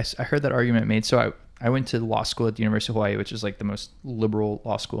time. I heard that argument made. So I went to law school at the University of Hawaii, which is like the most liberal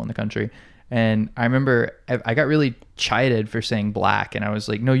law school in the country. And I remember I got really chided for saying Black. And I was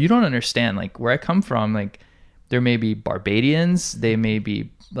like, no, you don't understand. Like where I come from, like there may be Barbadians, they may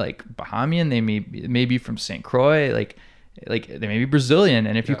be like Bahamian, they may be from St. Croix, like they may be Brazilian,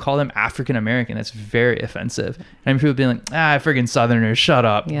 and if you call them African American, that's very offensive. And people being like, friggin' Southerners, shut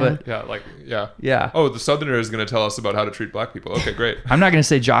up. But oh, the Southerner is going to tell us about how to treat Black people. Okay, great. I'm not going to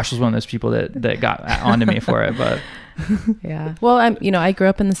say Josh was one of those people that got onto me for it, but Yeah. Well, I grew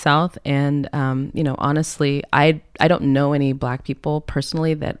up in the South, and honestly, I don't know any Black people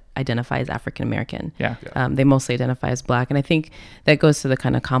personally that identify as African American. Yeah. They mostly identify as Black, and I think that goes to the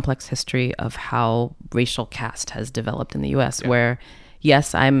kind of complex history of how racial caste has developed in the U.S. Where,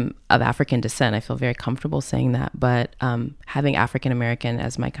 yes, I'm of African descent. I feel very comfortable saying that, but having African American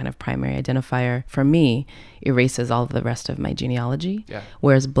as my kind of primary identifier for me erases all of the rest of my genealogy. Yeah.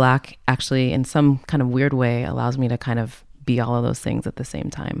 Whereas Black actually, in some kind of weird way, allows me to kind of be all of those things at the same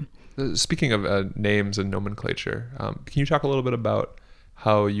time. Speaking of names and nomenclature, can you talk a little bit about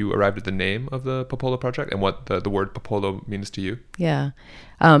how you arrived at the name of the Popolo project and what the word Popolo means to you? Yeah.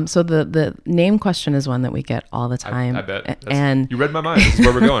 So the name question is one that we get all the time. I bet. And you read my mind. This is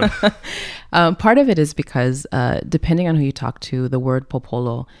where we're going. Part of it is because depending on who you talk to, the word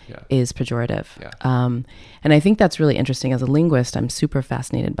Popolo is pejorative. Yeah. And I think that's really interesting. As a linguist, I'm super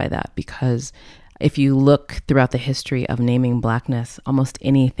fascinated by that, because if you look throughout the history of naming Blackness, almost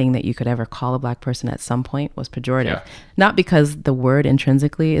anything that you could ever call a Black person at some point was pejorative. Yeah. Not because the word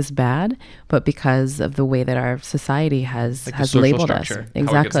intrinsically is bad, but because of the way that our society has labeled structure. us. How it gets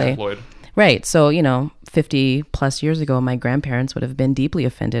Exactly. employed. Right. So, 50 plus years ago, my grandparents would have been deeply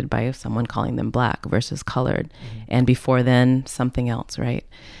offended by someone calling them Black versus colored. Mm-hmm. And before then, something else, right?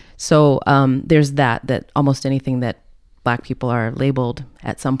 So there's that almost anything that Black people are labeled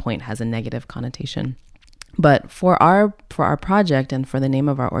at some point has a negative connotation. But for our project and for the name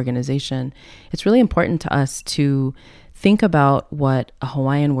of our organization, it's really important to us to think about what a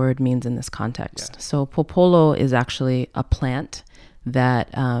Hawaiian word means in this context. Yeah. So popolo is actually a plant that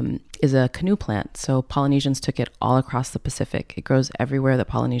is a canoe plant. So Polynesians took it all across the Pacific. It grows everywhere that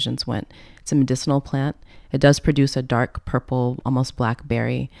Polynesians went. It's a medicinal plant. It does produce a dark purple, almost black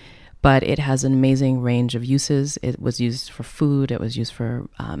berry, but it has an amazing range of uses. It was used for food. It was used for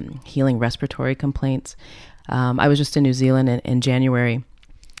healing respiratory complaints. I was just in New Zealand in January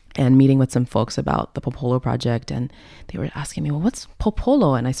and meeting with some folks about the Popolo project, and they were asking me, well, what's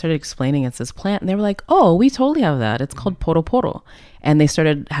Popolo? And I started explaining it's this plant, and they were like, oh, we totally have that. It's called Poroporo. And they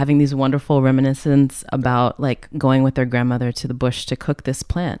started having these wonderful reminiscences about like going with their grandmother to the bush to cook this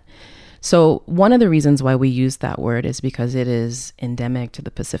plant. So one of the reasons why we use that word is because it is endemic to the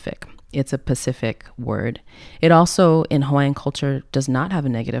Pacific. It's a Pacific word. It also, in Hawaiian culture, does not have a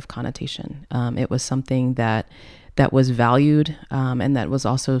negative connotation. It was something that was valued and that was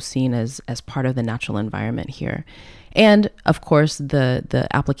also seen as part of the natural environment here. And of course, the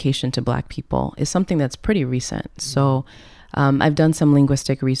application to Black people is something that's pretty recent. So I've done some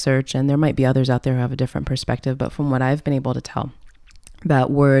linguistic research, and there might be others out there who have a different perspective, but from what I've been able to tell,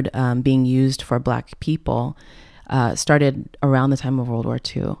 that word being used for Black people started around the time of World War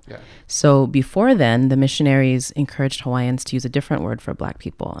II. Yeah. So before then, the missionaries encouraged Hawaiians to use a different word for Black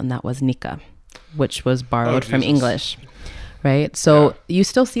people, and that was nika, which was borrowed from English, right? So you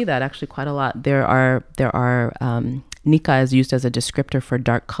still see that actually quite a lot. There are nika is used as a descriptor for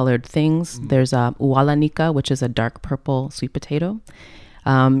dark colored things. Mm-hmm. There's uala nika, which is a dark purple sweet potato.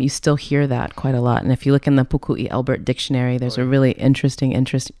 You still hear that quite a lot. And if you look in the Puku'i Albert Dictionary, there's a really interesting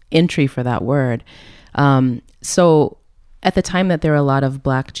entry for that word. So at the time that there were a lot of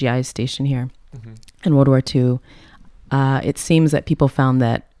Black GIs stationed here in World War II, it seems that people found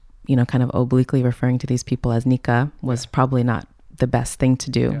that, kind of obliquely referring to these people as Nika was probably not the best thing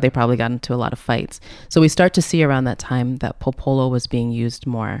to do. Yeah. They probably got into a lot of fights. So we start to see around that time that Popolo was being used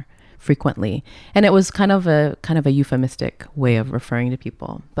more frequently. And it was kind of a euphemistic way of referring to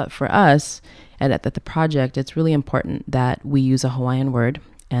people. But for us at the project, it's really important that we use a Hawaiian word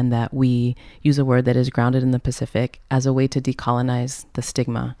and that we use a word that is grounded in the Pacific as a way to decolonize the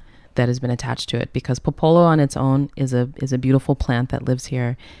stigma that has been attached to it, because Popolo on its own is a beautiful plant that lives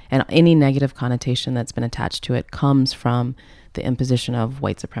here, and any negative connotation that's been attached to it comes from the imposition of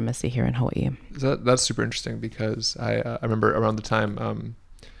white supremacy here in Hawaii. That's super interesting, because I remember around the time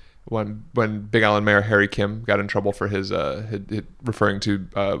when Big Island Mayor Harry Kim got in trouble for his referring to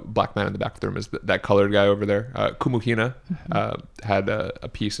black man in the back of the room as that colored guy over there. Kumuhina had a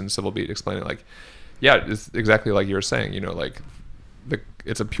piece in Civil Beat explaining it's exactly like you were saying.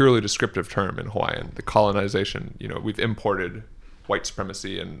 It's a purely descriptive term in Hawaiian. The colonization, we've imported white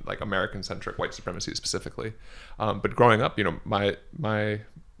supremacy and American-centric white supremacy specifically. But growing up, my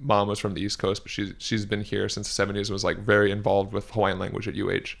mom was from the East Coast, but she's been here since the 70s and was very involved with Hawaiian language at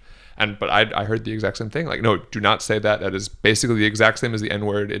UH. But I heard the exact same thing. No, do not say that. That is basically the exact same as the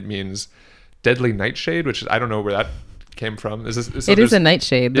N-word. It means deadly nightshade, which is, I don't know where that came from. It is a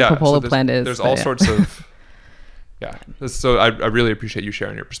nightshade. The Popolo plant is. There's all sorts of... Yeah. So I really appreciate you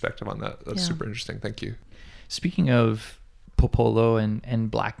sharing your perspective on that. That's super interesting. Thank you. Speaking of Popolo and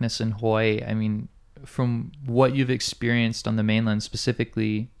blackness in Hawaii, I mean, from what you've experienced on the mainland,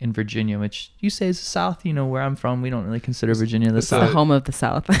 specifically in Virginia, which you say is the South. You know, where I'm from, we don't really consider Virginia the It's the South. home of the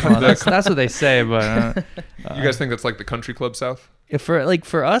South. Well, that's what they say, but You guys think that's like the country club South?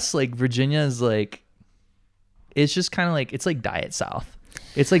 for us, like Virginia is like, it's just kind of like, it's like Diet South.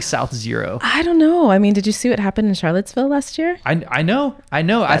 It's like South Zero. I don't know. I mean, did you see what happened in Charlottesville last year? I know. I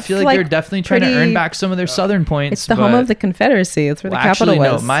That's feel like like they're definitely trying to pretty- earn back some of their Southern points. It's the home of the Confederacy. It's where the capital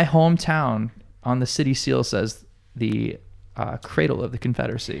was. No, my hometown on the city seal says the cradle of the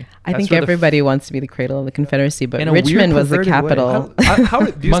Confederacy. I That's think where the everybody wants to be the cradle of the Confederacy, but In a weird, Richmond was the perverted way. capital. How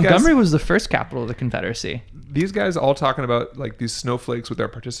are these Montgomery guys, was the first capital of the Confederacy. these guys all talking about like these snowflakes with their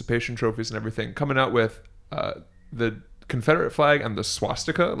participation trophies and everything, coming out with the Confederate flag and the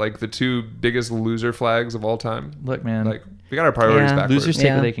swastika, like the two biggest loser flags of all time. Look, man, Like we got our priorities Yeah. backwards. losers take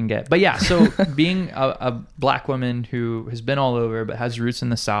Yeah. what they can get. But yeah, so being a black woman who has been all over but has roots in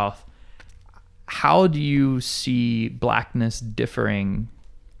the South, how do you see blackness differing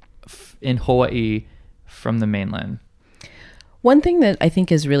in Hawaii from the mainland? One thing that I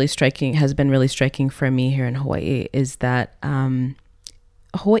think is really striking, has been really striking for me here in Hawaii, is that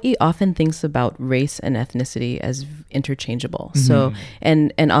Hawaii often thinks about race and ethnicity as interchangeable. So,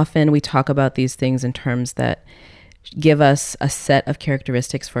 and often we talk about these things in terms that give us a set of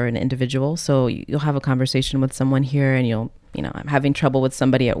characteristics for an individual. So you'll have a conversation with someone here and I'm having trouble with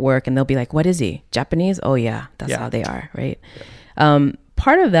somebody at work and they'll be like, what is he? Japanese? Oh yeah, that's how they are, right?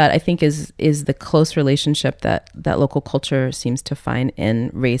 Part of that I think is the close relationship that local culture seems to find in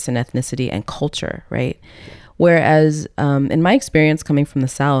race and ethnicity and culture, right? Whereas in my experience coming from the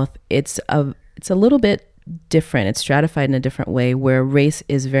South, it's a little bit different. It's stratified in a different way where race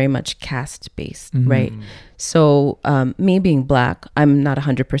is very much caste based, right? So me being black, I'm not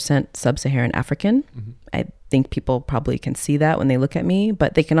 100% sub-Saharan African. I think people probably can see that when they look at me,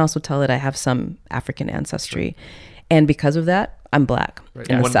 but they can also tell that I have some African ancestry. And because of that, I'm black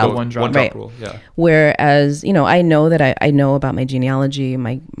in the One South. vote, one drop Right. rule. Yeah. Whereas, I know that I know about my genealogy.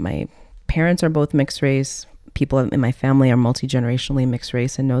 My parents are both mixed race. People in my family are multi-generationally mixed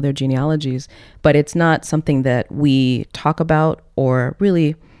race and know their genealogies, but it's not something that we talk about or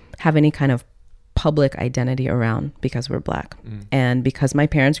really have any kind of public identity around because we're black. And because my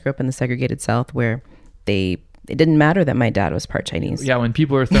parents grew up in the segregated South where it didn't matter that my dad was part Chinese. Yeah, when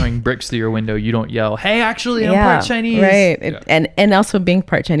people are throwing bricks through your window, you don't yell, "Hey, actually, I'm part Chinese." Right. And also being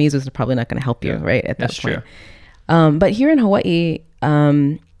part Chinese is probably not going to help you, right, at that That's point. true. But here in Hawaii,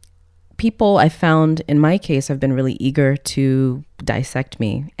 people I found in my case have been really eager to dissect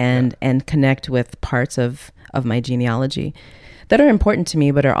me and connect with parts of my genealogy that are important to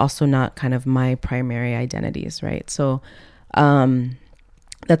me, but are also not kind of my primary identities, right? So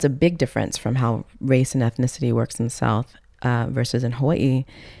that's a big difference from how race and ethnicity works in the South versus in Hawaii.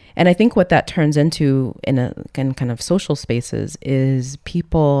 And I think what that turns into in kind of social spaces is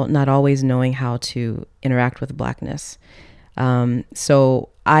people not always knowing how to interact with blackness. So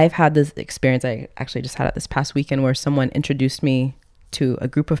I've had this experience, I actually just had it this past weekend, where someone introduced me to a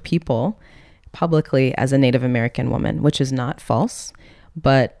group of people publicly as a Native American woman, which is not false,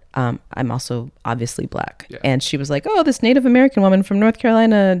 but I'm also obviously black. Yeah. And she was like, oh, this Native American woman from North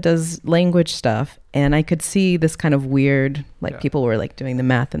Carolina does language stuff. And I could see this kind of weird, people were like doing the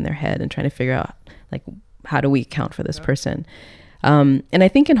math in their head and trying to figure out like, how do we account for this person? And I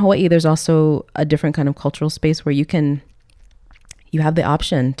think in Hawaii, there's also a different kind of cultural space where you have the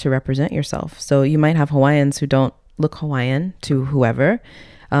option to represent yourself. So you might have Hawaiians who don't look Hawaiian to whoever,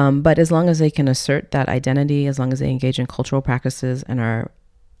 but as long as they can assert that identity, as long as they engage in cultural practices and are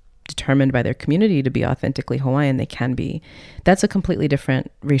determined by their community to be authentically Hawaiian, they can be. That's a completely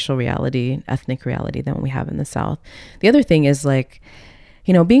different racial reality, ethnic reality than what we have in the South. The other thing is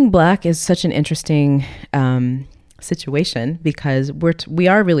being black is such an interesting situation because we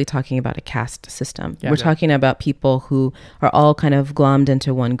are really talking about a caste system. We're talking about people who are all kind of glommed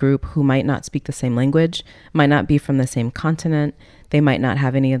into one group who might not speak the same language, might not be from the same continent, they might not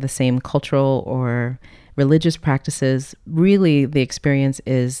have any of the same cultural or religious practices. Really, the experience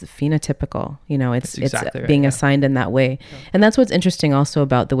is phenotypical. It's exactly right, being assigned in that way. Yeah. And that's what's interesting also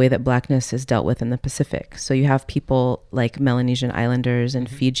about the way that blackness is dealt with in the Pacific. So you have people like Melanesian Islanders and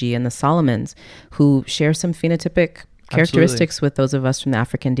Fiji and the Solomons who share some phenotypic characteristics with those of us from the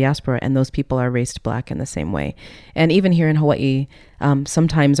African diaspora, and those people are raised black in the same way. And even here in Hawaii,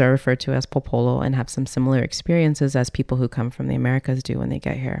 sometimes are referred to as popolo and have some similar experiences as people who come from the Americas do when they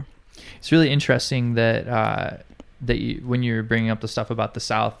get here. It's really interesting that when you're bringing up the stuff about the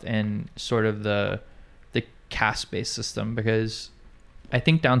South and sort of the caste-based system, because I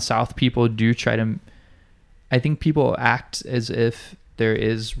think down South people do I think people act as if there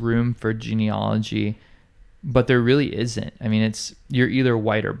is room for genealogy, but there really isn't. I mean, you're either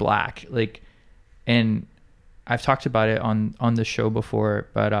white or black. Like, and I've talked about it on the show before,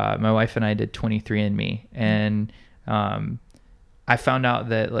 but my wife and I did 23andMe, and I found out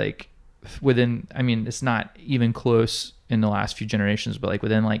that like within, I mean, it's not even close in the last few generations, but like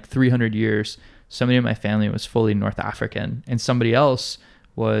within like 300 years, somebody in my family was fully North African and somebody else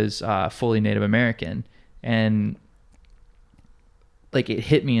was fully Native American. And like it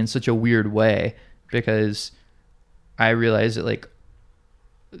hit me in such a weird way because I realized that like,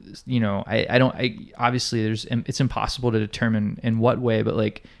 you know, I obviously it's impossible to determine in what way, but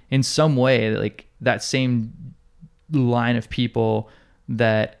like in some way, like that same line of people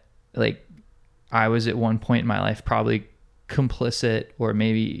that like I was at one point in my life probably complicit or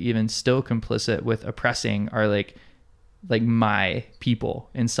maybe even still complicit with oppressing are like my people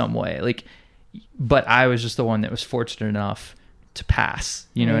in some way. Like, but I was just the one that was fortunate enough to pass.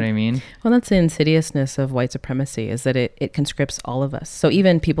 You know what I mean? Well, that's the insidiousness of white supremacy, is that it conscripts all of us. So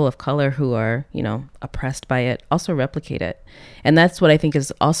even people of color who are, you know, oppressed by it also replicate it. And that's what I think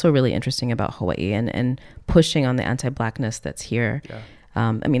is also really interesting about Hawaii and pushing on the anti-blackness that's here. Yeah.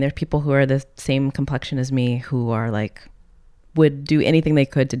 I mean, there's people who are the same complexion as me who are like, would do anything they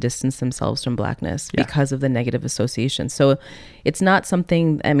could to distance themselves from blackness because of the negative association. So it's not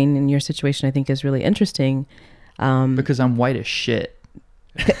something, I mean, in your situation, I think is really interesting. Because I'm white as shit.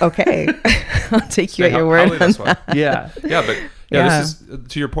 Okay. I'll take you at your word on that. Yeah. But this is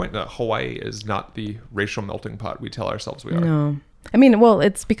to your point that Hawaii is not the racial melting pot we tell ourselves we are. No. I mean, well,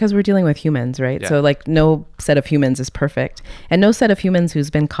 it's because we're dealing with humans, right? Yeah. So like no set of humans is perfect, and no set of humans who's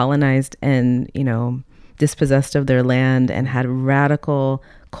been colonized and, you know, dispossessed of their land and had radical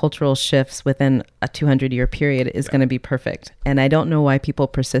cultural shifts within a 200-year period is going to be perfect. And I don't know why people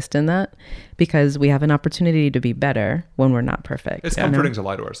persist in that, because we have an opportunity to be better when we're not perfect. It's comforting to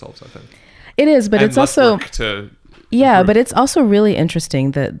lie to ourselves, I think. It is, but it's also but it's also really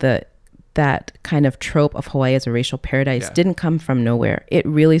interesting that kind of trope of Hawaii as a racial paradise didn't come from nowhere. It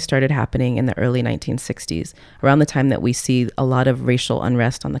really started happening in the early 1960s, around the time that we see a lot of racial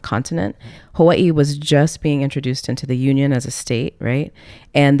unrest on the continent. Hawaii was just being introduced into the Union as a state, right?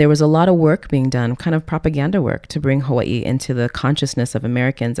 And there was a lot of work being done, kind of propaganda work, to bring Hawaii into the consciousness of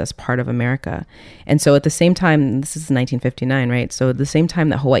Americans as part of America. And so at the same time, this is 1959, right? So at the same time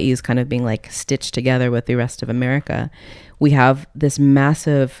that Hawaii is kind of being like stitched together with the rest of America, we have this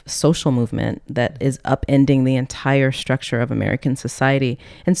massive social movement that is upending the entire structure of American society.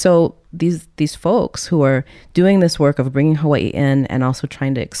 And so these folks who are doing this work of bringing Hawaii in and also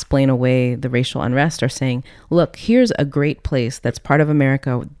trying to explain away the racial unrest are saying, look, here's a great place that's part of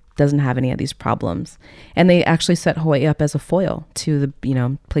America, doesn't have any of these problems. And they actually set Hawaii up as a foil to the, you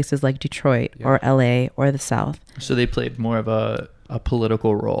know, places like Detroit or LA or the South. So they played more of a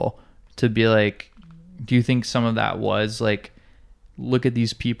political role to be like, do you think some of that was like, look at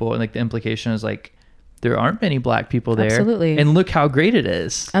these people, and like the implication is like, there aren't many black people there. Absolutely. And look how great it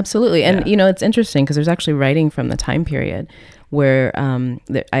is. Absolutely. And, you know, it's interesting because there's actually writing from the time period where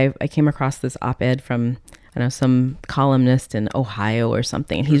I came across this op-ed from, I don't know, some columnist in Ohio or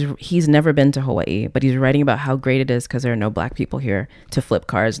something. And he's never been to Hawaii, but he's writing about how great it is because there are no black people here to flip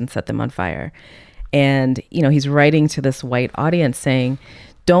cars and set them on fire. And, you know, he's writing to this white audience saying,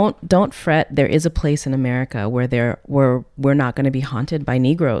 don't fret. There is a place in America where we're not going to be haunted by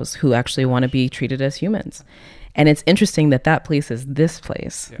Negroes who actually want to be treated as humans. And it's interesting that place is this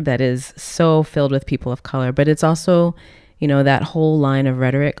place that is so filled with people of color. But it's also, you know, that whole line of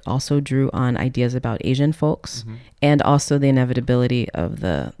rhetoric also drew on ideas about Asian folks and also the inevitability of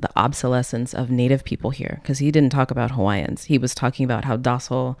the obsolescence of Native people here. Because he didn't talk about Hawaiians. He was talking about how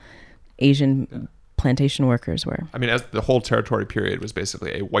docile Asian plantation workers were. I mean, as the whole territory period was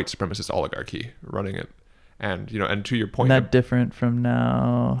basically a white supremacist oligarchy running it. And, you know, and to your point, not different from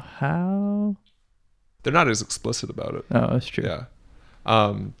now. How? They're not as explicit about it. Oh, that's true. Yeah.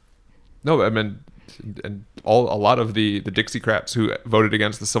 No, I mean, and a lot of the Dixiecrats who voted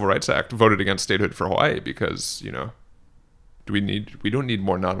against the Civil Rights Act voted against statehood for Hawaii because, you know, we don't need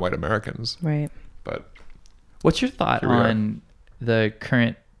more non-white Americans. Right. But what's your thought on the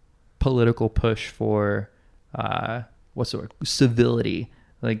current political push for what's the word, civility?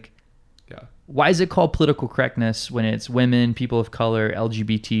 Like, why is it called political correctness when it's women, people of color,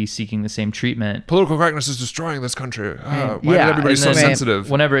 LGBT seeking the same treatment? Political correctness is destroying this country. Why is everybody so sensitive?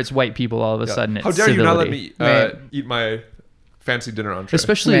 Whenever it's white people, all of a sudden it's how dare civility. You not let me eat my fancy dinner entree?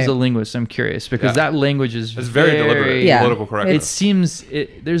 Especially as a linguist, I'm curious because that language is very deliberate. Political correctness. It seems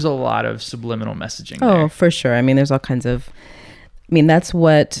there's a lot of subliminal messaging. Oh, there. for sure. I mean, there's all kinds of. I mean, that's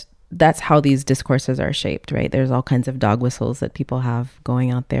what that's how these discourses are shaped, right? There's all kinds of dog whistles that people have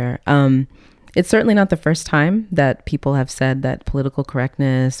going out there. It's certainly not the first time that people have said that political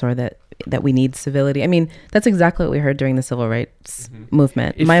correctness or that we need civility. I mean, that's exactly what we heard during the civil rights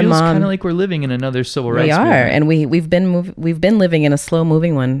movement. It feels kind of like we're living in another civil rights movement. We are, and we've been living in a slow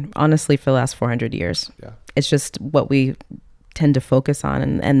moving one, honestly, for the last 400 years. Yeah. It's just what we tend to focus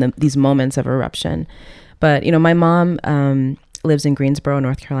on, and these moments of eruption. But my mom lives in Greensboro,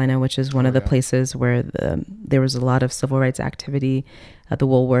 North Carolina, which is one of the places where there was a lot of civil rights activity. The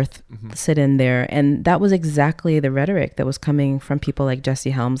Woolworth sit-in there, and that was exactly the rhetoric that was coming from people like Jesse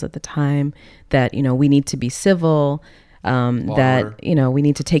Helms at the time. That we need to be civil. That we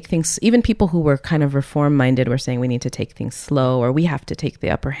need to take things. Even people who were kind of reform-minded were saying we need to take things slow, or we have to take the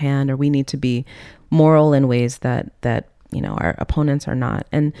upper hand, or we need to be moral in ways that our opponents are not.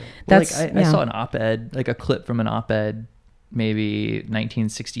 And that's I saw an op-ed, like a clip from an op-ed, maybe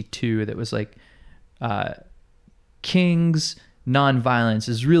 1962, that was like King's nonviolence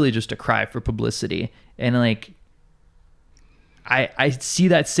is really just a cry for publicity. And like I see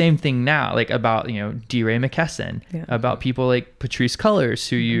that same thing now, like about D. Ray McKesson, about people like Patrice Cullors,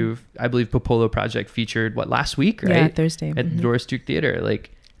 who I believe Popolo Project featured last week, right? Yeah, Thursday at the Doris Duke Theater.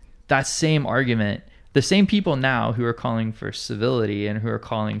 Like that same argument, the same people now who are calling for civility and who are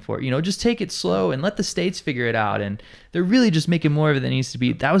calling for just take it slow and let the states figure it out, and they're really just making more of it than needs to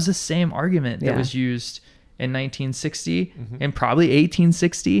be. That was the same argument that was used in 1960 and probably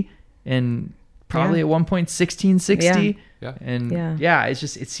 1860 and probably at one point 1660. And it's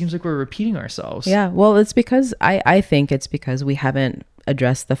just, it seems like we're repeating ourselves. Well, it's because I think it's because we haven't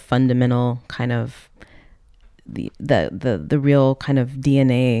addressed the fundamental kind of the real kind of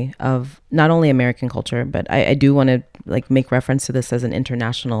DNA of not only American culture, but I do want to make reference to this as an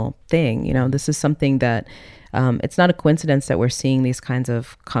international thing. This is something that it's not a coincidence that we're seeing these kinds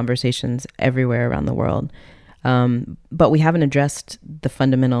of conversations everywhere around the world. But we haven't addressed the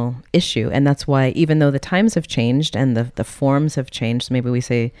fundamental issue. And that's why, even though the times have changed and the forms have changed, maybe we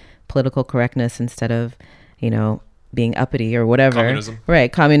say political correctness instead of, being uppity or whatever. Communism.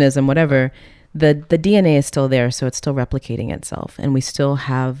 Right. Communism, whatever. The DNA is still there. So it's still replicating itself. And we still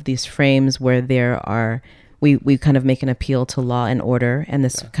have these frames where we kind of make an appeal to law and order, and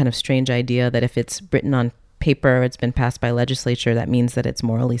this kind of strange idea that if it's written on paper, it's been passed by legislature, that means that it's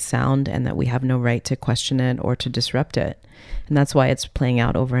morally sound and that we have no right to question it or to disrupt it. And that's why it's playing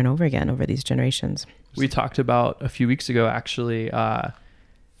out over and over again over these generations. We talked about a few weeks ago, actually,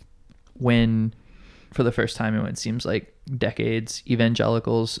 when for the first time in what seems like decades,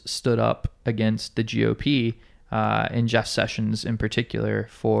 evangelicals stood up against the GOP and Jeff Sessions in particular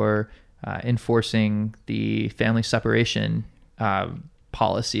for enforcing the family separation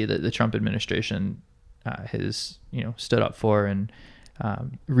policy that the Trump administration has stood up for and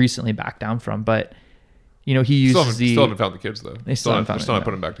recently backed down from. But he uses still haven't found the kids though. They still haven't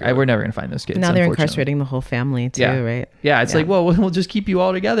put them back together. We're never gonna find those kids. Now they're incarcerating the whole family too, right? Yeah, it's like, well, we'll just keep you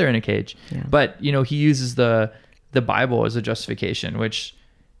all together in a cage. Yeah. But he uses the Bible as a justification, which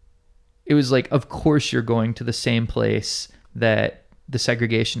it was like, of course you're going to the same place that the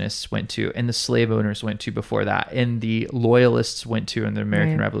segregationists went to and the slave owners went to before that and the loyalists went to in the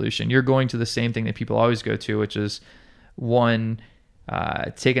American Revolution. You're going to the same thing that people always go to, which is one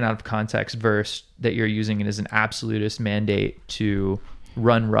taken out of context verse that you're using it as an absolutist mandate to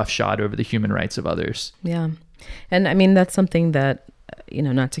run roughshod over the human rights of others. Yeah. And I mean, that's something that,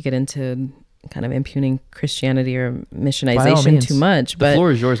 not to get into kind of impugning Christianity or missionization too much, but the floor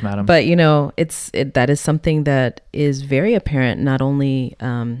is yours, madam. But that is something that is very apparent not only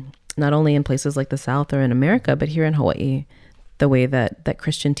in places like the South or in America, but here in Hawaii, the way that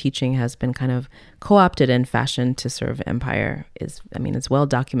Christian teaching has been kind of co-opted and fashioned to serve empire is, it's well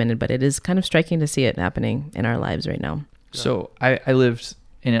documented, but it is kind of striking to see it happening in our lives right now. So I lived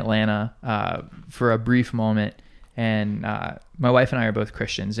in Atlanta for a brief moment. And my wife and I are both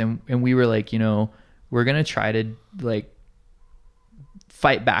Christians, and we were like, we're going to try to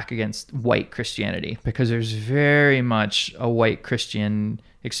fight back against white Christianity, because there's very much a white Christian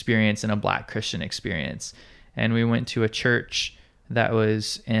experience and a black Christian experience. And we went to a church that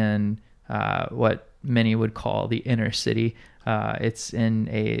was in what many would call the inner city. It's in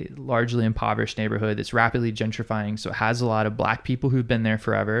a largely impoverished neighborhood that's rapidly gentrifying. So it has a lot of black people who've been there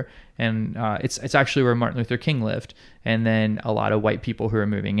forever. And it's actually where Martin Luther King lived. And then a lot of white people who are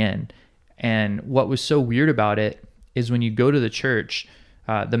moving in. And what was so weird about it is when you go to the church,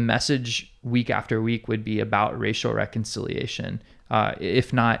 the message week after week would be about racial reconciliation,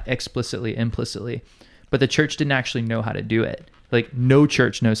 if not explicitly, implicitly. But the church didn't actually know how to do it. Like, no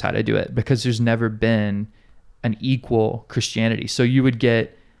church knows how to do it because there's never been an equal Christianity. So you would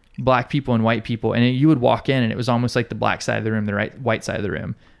get black people and white people, and you would walk in and it was almost like the black side of the room, the white side of the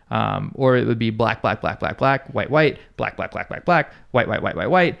room. Or it would be black, white, black, white, white, black. It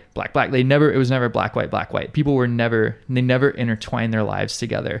was never black, white. People they never intertwined their lives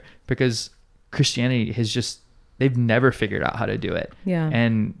together because Christianity they've never figured out how to do it. Yeah.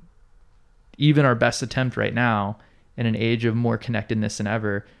 And even our best attempt right now in an age of more connectedness than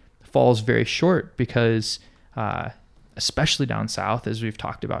ever falls very short because, especially down south, as we've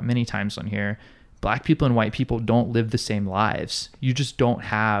talked about many times on here, black people and white people don't live the same lives. You don't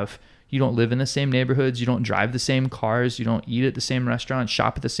live in the same neighborhoods. You don't drive the same cars. You don't eat at the same restaurants,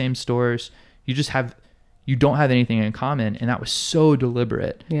 shop at the same stores. You don't have anything in common. And that was so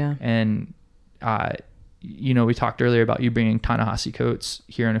deliberate. Yeah. And, we talked earlier about you bringing Ta-Nehisi Coates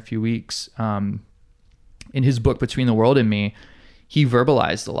here in a few weeks. In his book, Between the World and Me, he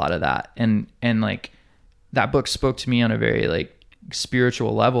verbalized a lot of that. And like that book spoke to me on a very like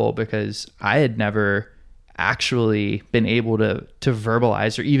spiritual level because I had never actually been able to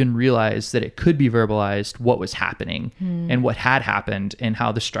verbalize or even realize that it could be verbalized what was happening and what had happened and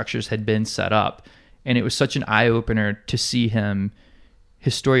how the structures had been set up. And it was such an eye-opener to see him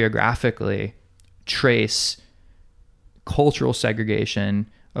historiographically trace cultural segregation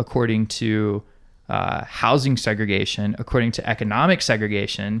according to housing segregation, according to economic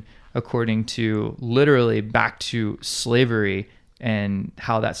segregation, according to literally back to slavery and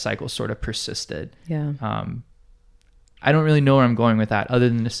how that cycle sort of persisted. Yeah. I don't really know where I'm going with that other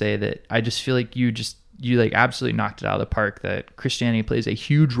than to say that I just feel like you like absolutely knocked it out of the park, that Christianity plays a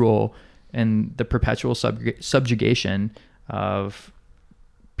huge role in the perpetual subjugation of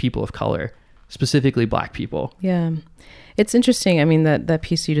people of color, specifically black people. Yeah. It's interesting. I mean, that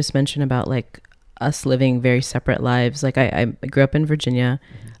piece you just mentioned about like us living very separate lives. Like I grew up in Virginia,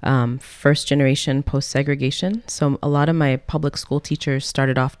 first generation post-segregation. So a lot of my public school teachers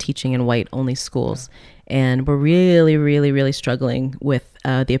started off teaching in white only schools. Yeah. And we're really, really, really struggling with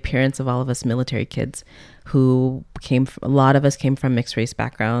the appearance of all of us military kids who a lot of us came from mixed race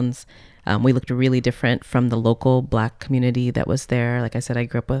backgrounds. We looked really different from the local black community that was there. Like I said, I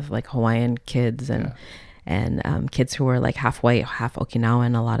grew up with like Hawaiian kids and kids who were like half white, half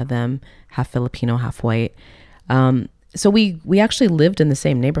Okinawan, a lot of them, half Filipino, half white. So we actually lived in the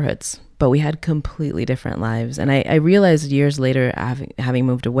same neighborhoods, but we had completely different lives. And I realized years later, having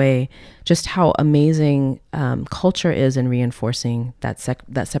moved away, just how amazing culture is in reinforcing that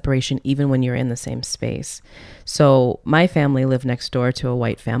separation, even when you're in the same space. So my family lived next door to a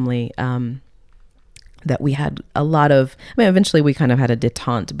white family that we had a lot of, eventually we kind of had a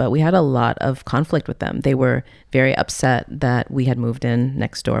detente, but we had a lot of conflict with them. They were very upset that we had moved in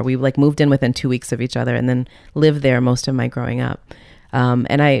next door. We like moved in within 2 weeks of each other and then lived there most of my growing up.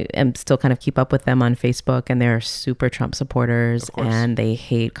 And I am still kind of keep up with them on Facebook, and they're super Trump supporters and they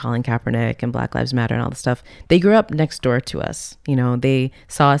hate Colin Kaepernick and Black Lives Matter and all this stuff. They grew up next door to us. They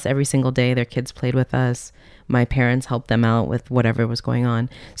saw us every single day. Their kids played with us. My parents helped them out with whatever was going on.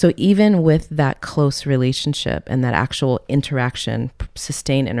 So even with that close relationship and that actual interaction,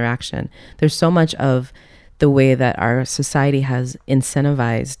 sustained interaction, there's so much of the way that our society has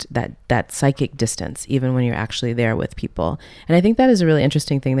incentivized that psychic distance, even when you're actually there with people. And I think that is a really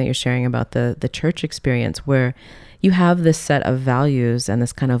interesting thing that you're sharing about the church experience, where you have this set of values and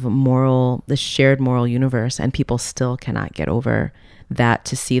this kind of this shared moral universe, and people still cannot get over that,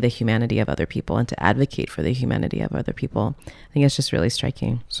 to see the humanity of other people and to advocate for the humanity of other people. I think it's just really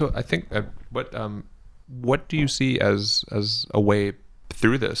striking. So I think what do you see as a way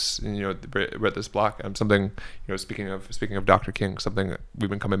through this? Read this block. Something, speaking of Dr. King, something that we've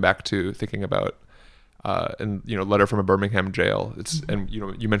been coming back to thinking about. And letter from a Birmingham jail. And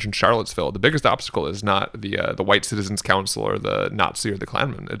you mentioned Charlottesville. The biggest obstacle is not the White Citizens Council or the Nazi or the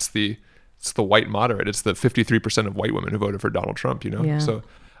Klanman. It's the white moderate. It's the 53% of white women who voted for Donald Trump. Yeah. So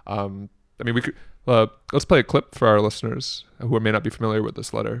we could let's play a clip for our listeners who may not be familiar with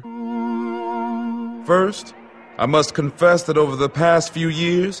this letter. First, I must confess that over the past few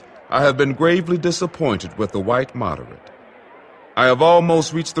years, I have been gravely disappointed with the white moderate. I have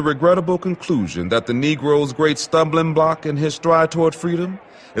almost reached the regrettable conclusion that the Negro's great stumbling block in his stride toward freedom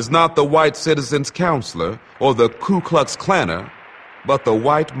is not the white citizens' counselor or the Ku Klux Klanner, but the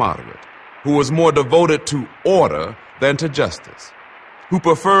white moderate, who is more devoted to order than to justice, who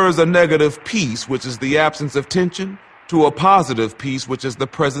prefers a negative peace, which is the absence of tension, to a positive peace, which is the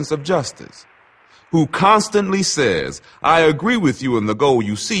presence of justice, who constantly says, I agree with you in the goal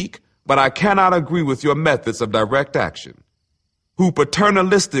you seek, but I cannot agree with your methods of direct action, who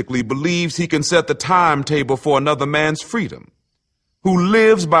paternalistically believes he can set the timetable for another man's freedom, who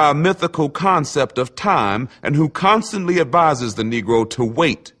lives by a mythical concept of time, and who constantly advises the Negro to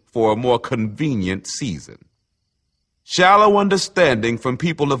wait for a more convenient season. Shallow understanding from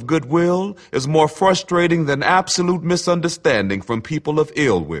people of goodwill is more frustrating than absolute misunderstanding from people of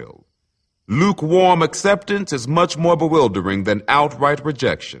ill will. Lukewarm acceptance is much more bewildering than outright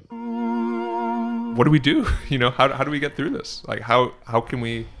rejection. What do we do? How do we get through this? Like, how do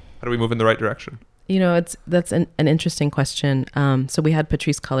we move in the right direction? That's an interesting question. So we had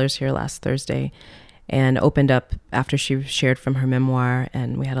Patrice Cullors here last Thursday and opened up after she shared from her memoir,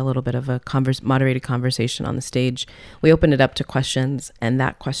 and we had a little bit of a moderated conversation on the stage. We opened it up to questions, and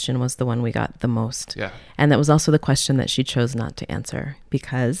that question was the one we got the most. Yeah. And that was also the question that she chose not to answer,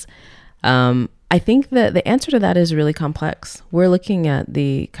 because I think that the answer to that is really complex. We're looking at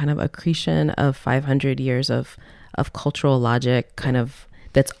the kind of accretion of 500 years of cultural logic, kind of,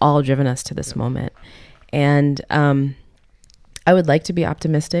 that's all driven us to this moment. And I would like to be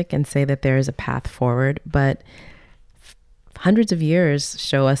optimistic and say that there is a path forward, but hundreds of years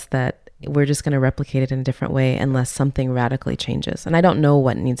show us that we're just going to replicate it in a different way unless something radically changes. And I don't know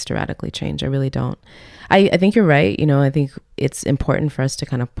what needs to radically change. I really don't. I think you're right. I think it's important for us to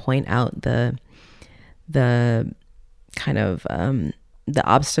kind of point out the kind of the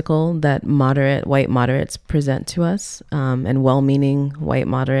obstacle that white moderates present to us, and well-meaning white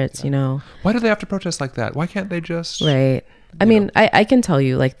moderates. Why do they have to protest like that? Why can't they just right? I mean, I can tell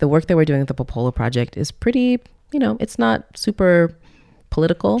you, like, the work that we're doing at the Popolo Project is pretty, it's not super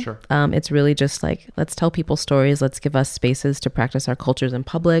political. Sure. It's really just like, let's tell people stories. Let's give us spaces to practice our cultures in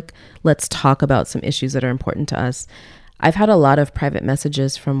public. Let's talk about some issues that are important to us. I've had a lot of private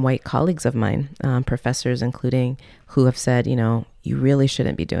messages from white colleagues of mine, professors including, who have said, you really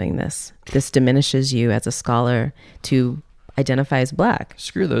shouldn't be doing this. This diminishes you as a scholar to identify as Black.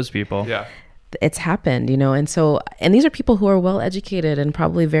 Screw those people. Yeah. It's happened, and these are people who are well educated and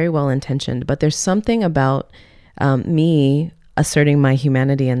probably very well intentioned, but there's something about me asserting my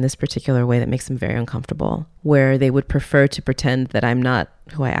humanity in this particular way that makes them very uncomfortable, where they would prefer to pretend that I'm not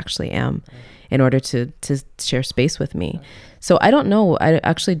who I actually am in order to share space with me. So I don't know. I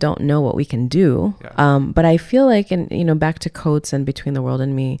actually don't know what we can do. Yeah. But I feel like, back to Coates and Between the World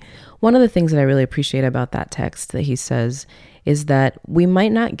and Me, one of the things that I really appreciate about that text that he says is that we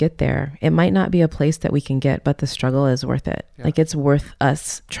might not get there. It might not be a place that we can get, but the struggle is worth it. Yeah. Like, it's worth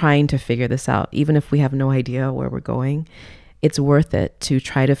us trying to figure this out, even if we have no idea where we're going. It's worth it to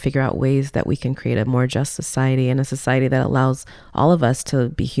try to figure out ways that we can create a more just society, and a society that allows all of us to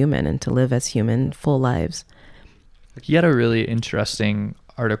be human and to live as human, full lives. He had a really interesting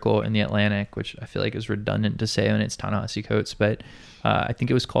article in The Atlantic, which I feel like is redundant to say when it's Ta-Nehisi Coates, but I think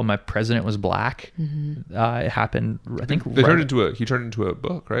it was called "My President Was Black." Mm-hmm. It happened, I think he turned into a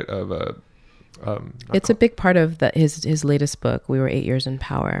book, right? It's a big part of his latest book, We Were 8 Years in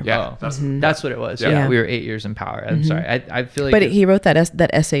Power. Yeah, that's what it was. Yeah. Yeah, We Were 8 Years in Power. I'm sorry. I feel like, but he wrote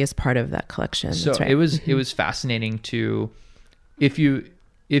that essay as part of that collection. So That's right. it was fascinating to, if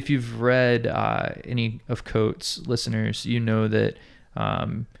you've read any of Coates, listeners, that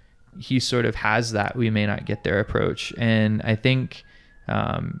he sort of has that "we may not get there" approach, and I think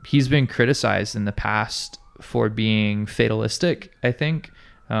he's been criticized in the past for being fatalistic. I think.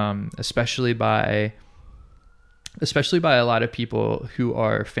 Especially by a lot of people who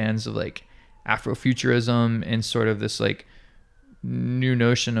are fans of like Afrofuturism and sort of this like new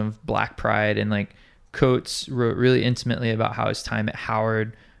notion of Black pride. And like Coates wrote really intimately about how his time at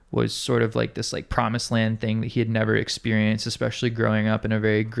Howard was sort of like this like promised land thing that he had never experienced, especially growing up in a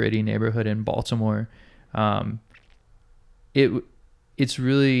very gritty neighborhood in Baltimore.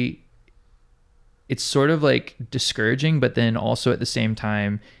 It's sort of like discouraging, but then also at the same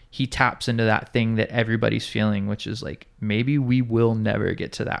time, he taps into that thing that everybody's feeling, which is like, maybe we will never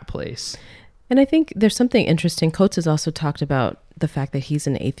get to that place. And I think there's something interesting. Coates has also talked about the fact that he's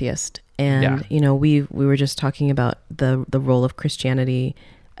an atheist. And, we were just talking about the role of Christianity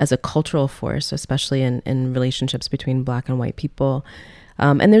as a cultural force, especially in relationships between Black and white people.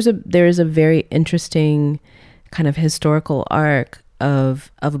 And there is a very interesting kind of historical arc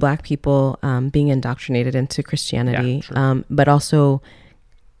of Black people being indoctrinated into Christianity, but also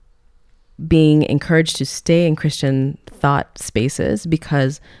being encouraged to stay in Christian thought spaces,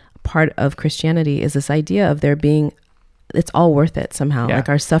 because part of Christianity is this idea of there being, it's all worth it somehow. Like,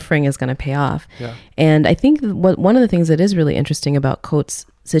 our suffering is going to pay off. Yeah. And I think one of the things that is really interesting about Coates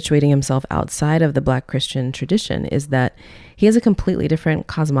situating himself outside of the Black Christian tradition is that he has a completely different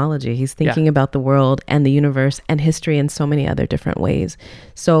cosmology. He's thinking about the world and the universe and history in so many other different ways.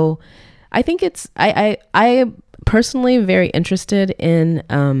 So I think I personally very interested in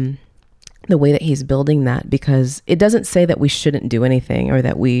the way that he's building that, because it doesn't say that we shouldn't do anything or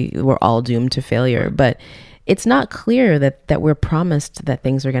that we're all doomed to failure, but it's not clear that we're promised that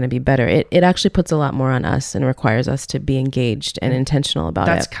things are going to be better. It actually puts a lot more on us and requires us to be engaged and intentional about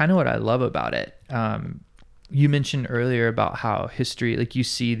it. That's kind of what I love about it. You mentioned earlier about how history, like you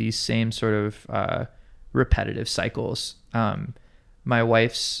see these same sort of repetitive cycles. My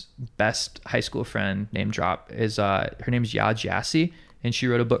wife's best high school friend, name drop, is her name's Ya Jassy, and she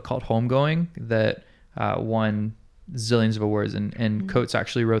wrote a book called Homegoing that won zillions of awards, and Coates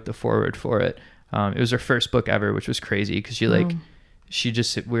actually wrote the foreword for it. It was her first book ever, which was crazy because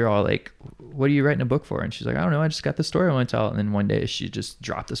we were all like, what are you writing a book for? And she's like, I don't know, I just got the story I want to tell. And then one day she just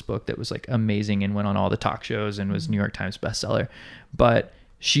dropped this book that was like amazing and went on all the talk shows and was New York Times bestseller. But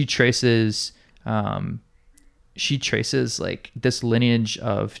she traces like this lineage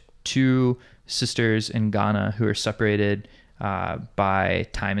of two sisters in Ghana who are separated by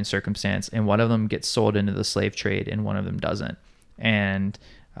time and circumstance, and one of them gets sold into the slave trade and one of them doesn't. And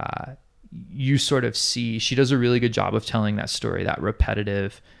you sort of see, she does a really good job of telling that story, that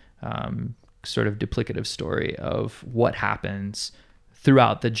repetitive sort of duplicative story of what happens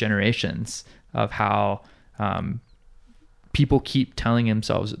throughout the generations of how people keep telling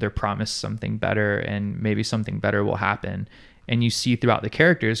themselves that they're promised something better and maybe something better will happen. And you see throughout the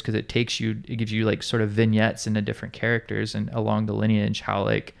characters, because it gives you like sort of vignettes into different characters and along the lineage, how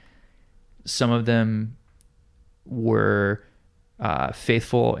like some of them were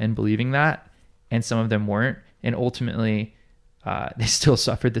faithful in believing that and some of them weren't. And ultimately they still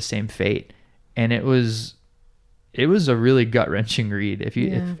suffered the same fate. And it was a really gut-wrenching read. If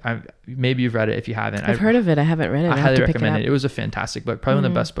maybe you've read it, if you haven't. I've heard of it. I haven't read it. I highly recommend it. It was a fantastic book. Probably one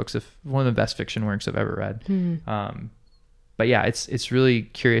of the best fiction works I've ever read. But yeah, it's really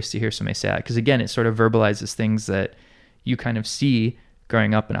curious to hear somebody say that, because again, it sort of verbalizes things that you kind of see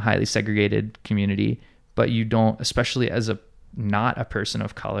growing up in a highly segregated community, but you don't, especially as not a person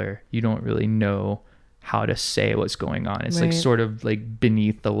of color, you don't really know how to say what's going on. It's like sort of like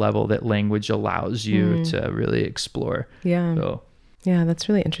beneath the level that language allows you to really explore. Yeah. So, yeah, that's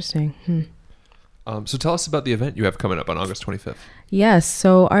really interesting. So tell us about the event you have coming up on August 25th. Yes.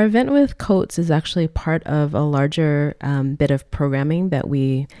 So our event with Coates is actually part of a larger bit of programming that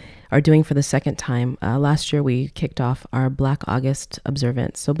we are doing for the second time. Last year, we kicked off our Black August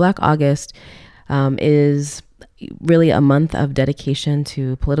observance. So Black August is really a month of dedication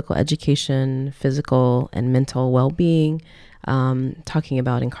to political education, physical and mental well-being, talking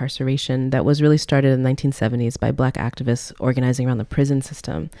about incarceration that was really started in the 1970s by Black activists organizing around the prison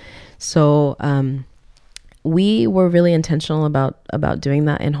system. So we were really intentional about doing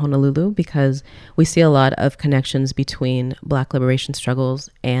that in Honolulu because we see a lot of connections between Black liberation struggles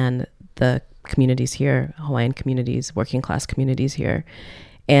and the communities here, Hawaiian communities, working class communities here.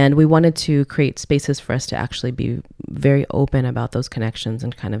 And we wanted to create spaces for us to actually be very open about those connections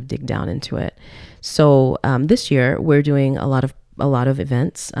and kind of dig down into it. So this year we're doing a lot of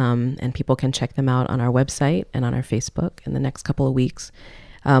events, and people can check them out on our website and on our Facebook in the next couple of weeks.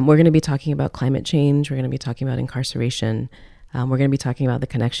 We're going to be talking about climate change. We're going to be talking about incarceration. We're going to be talking about the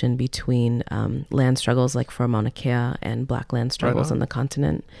connection between land struggles like for Mauna Kea and Black land struggles on the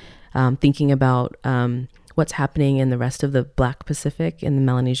continent. Thinking about what's happening in the rest of the Black Pacific, in the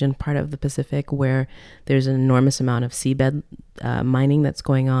Melanesian part of the Pacific, where there's an enormous amount of seabed mining that's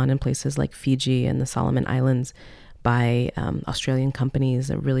going on in places like Fiji and the Solomon Islands by Australian companies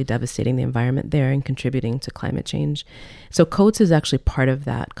that are really devastating the environment there and contributing to climate change. So Coates is actually part of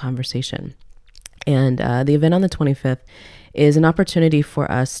that conversation. And the event on the 25th is an opportunity for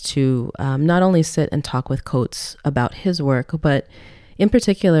us to not only sit and talk with Coates about his work, but in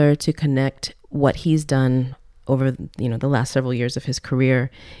particular to connect what he's done over the last several years of his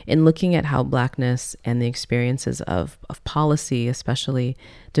career in looking at how Blackness and the experiences of policy especially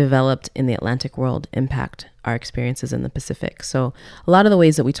developed in the Atlantic world impact our experiences in the Pacific. So a lot of the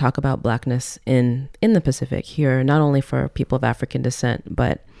ways that we talk about Blackness in the Pacific here, not only for people of African descent,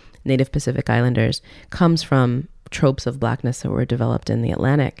 but Native Pacific Islanders, comes from tropes of Blackness that were developed in the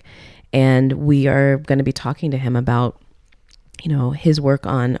Atlantic. And we are going to be talking to him about his work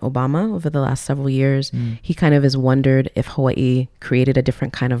on Obama over the last several years. He kind of has wondered if Hawaii created a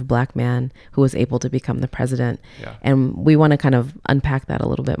different kind of Black man who was able to become the president. Yeah. And we want to kind of unpack that a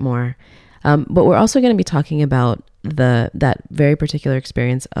little bit more. But we're also going to be talking about that very particular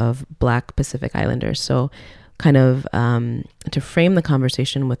experience of Black Pacific Islanders. So kind of to frame the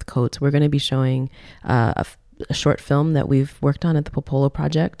conversation with Coates, we're going to be showing a short film that we've worked on at the Popolo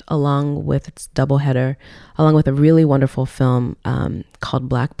Project, along with its doubleheader, along with a really wonderful film called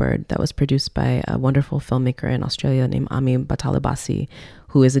Blackbird that was produced by a wonderful filmmaker in Australia named Ami Batalibasi,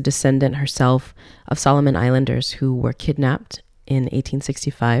 who is a descendant herself of Solomon Islanders who were kidnapped in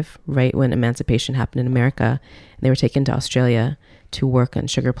 1865, right when emancipation happened in America. And they were taken to Australia to work on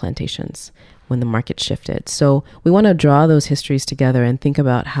sugar plantations when the market shifted. So we want to draw those histories together and think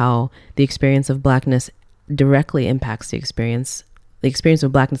about how the experience of Blackness directly impacts the experience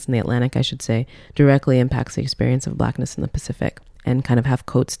of Blackness in the Atlantic, I should say, directly impacts the experience of Blackness in the Pacific, and kind of have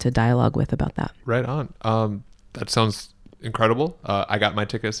quotes to dialogue with about that. Right on. That sounds incredible. I got my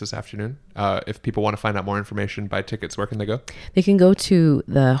tickets this afternoon. If people want to find out more information, buy tickets, where can they go? They can go to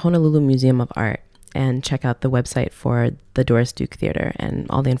the Honolulu Museum of Art and check out the website for the Doris Duke Theater, and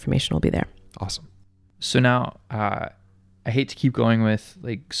all the information will be there. Awesome. So now, I hate to keep going with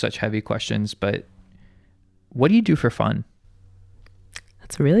like such heavy questions, but what do you do for fun?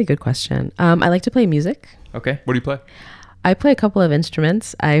 That's a really good question. I like to play music. Okay. What do you play? I play a couple of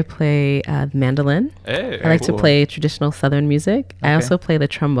instruments. I play mandolin. Hey, I like cool. to play traditional Southern music. I Okay. also play the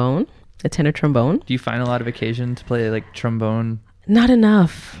trombone, the tenor trombone. Do you find a lot of occasion to play like trombone? Not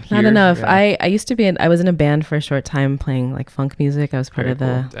enough. Not Here? enough. Yeah. I used to be I was in a band for a short time playing like funk music. I was part Very of cool.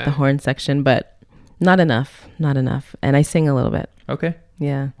 the Dang. horn section, but not enough. Not enough. And I sing a little bit. Okay.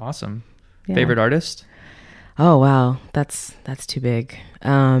 Yeah. Awesome. Yeah. Favorite artist? Oh wow, that's too big.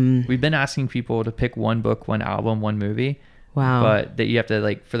 We've been asking people to pick one book, one album, one movie, Wow. but that you have to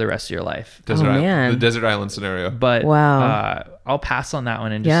like for the rest of your life. Desert Island, man. the Desert Island scenario. But Wow. I'll pass on that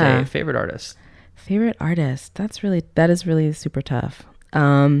one and just Yeah. say favorite artist. Favorite artist. That is really super tough.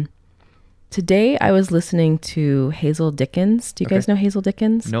 Today I was listening to Hazel Dickens. Do you Okay. guys know Hazel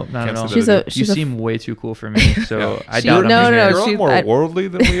Dickens? Nope, not Can't at all. say She's that a You she's a seem way too cool for me, so I She- doubt no, I'm no, You're a she's- lot more I- worldly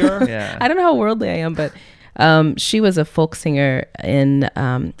than we are. Yeah. I don't know how worldly I am, but she was a folk singer in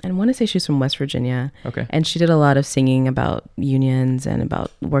I want to say she's from West Virginia. Okay. And she did a lot of singing about unions and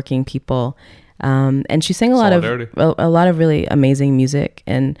about working people. And she sang a lot of really amazing music,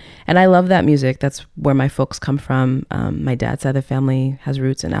 and I love that music. That's where my folks come from. My dad's side of the family has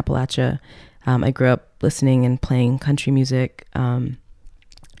roots in Appalachia. I grew up listening and playing country music.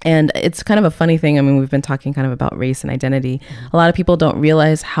 And it's kind of a funny thing. I mean, we've been talking kind of about race and identity. A lot of people don't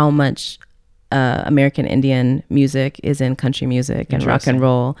realize how much American Indian music is in country music and rock and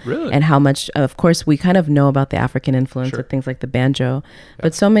roll. Really? And how much, of course, we kind of know about the African influence Sure. of things like the banjo,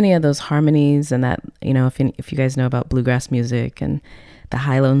 but so many of those harmonies and that, you know, if you guys know about bluegrass music and the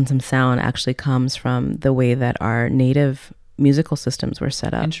high lonesome sound actually comes from the way that our native musical systems were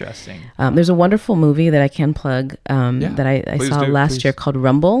set up. Interesting. There's a wonderful movie that I can plug that I please saw do, last please. year called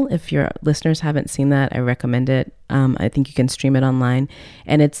Rumble. If your listeners haven't seen that, I recommend it. I think you can stream it online,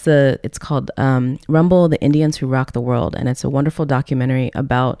 and it's called Rumble: The Indians Who Rock the World, and it's a wonderful documentary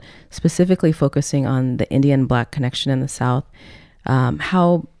about specifically focusing on the Indian-Black connection in the South,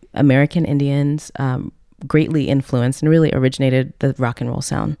 how American Indians greatly influenced and really originated the rock and roll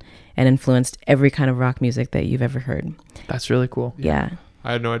sound and influenced every kind of rock music that you've ever heard. That's really cool. Yeah.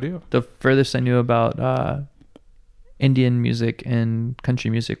 I had no idea. The furthest I knew about Indian music and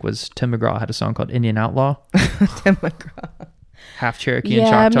country music was Tim McGraw had a song called Indian Outlaw. Tim McGraw. Half Cherokee and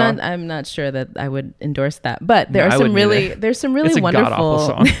Yeah, Choctaw. I'm not sure that I would endorse that, but there No, I are some wouldn't really either. there's some really It's a god-awful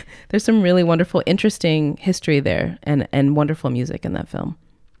wonderful song. there's some really wonderful, interesting history there and wonderful music in that film.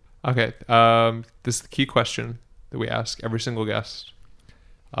 Okay. This is the key question that we ask every single guest.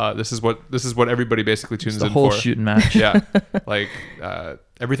 This is what everybody basically tunes It's the in whole for. shooting match. Yeah. Like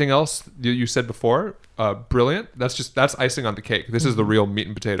everything else you said before, brilliant. That's icing on the cake. This is the real meat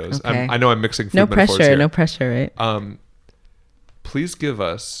and potatoes. Okay. I know I'm mixing food No metaphors pressure, here. no pressure, right? Please give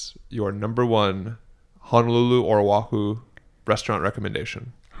us your number one Honolulu or Oahu restaurant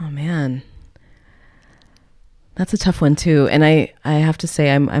recommendation. Oh man. That's a tough one too. And I have to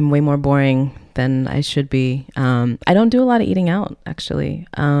say I'm way more boring than I should be. I don't do a lot of eating out actually.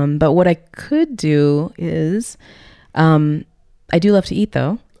 But what I could do is I do love to eat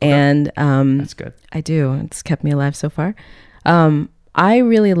though. Okay. And That's good. I do. It's kept me alive so far. I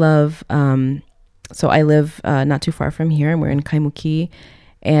really love so I live not too far from here, and we're in Kaimuki,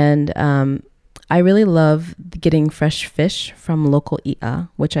 and I really love getting fresh fish from local i'a,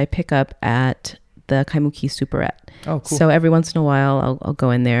 which I pick up at the Kaimuki Superette. Oh, cool. So every once in a while, I'll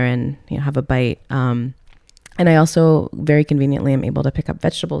go in there and have a bite. And I also very conveniently am able to pick up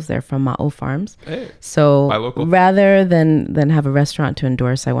vegetables there from Ma'o Farms. Hey. So Buy local. rather than have a restaurant to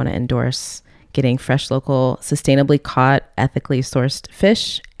endorse, I want to endorse getting fresh, local, sustainably caught, ethically sourced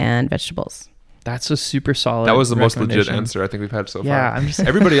fish and vegetables. That's a super solid. That was the most legit recommendation. answer I think we've had so Yeah, far. I'm just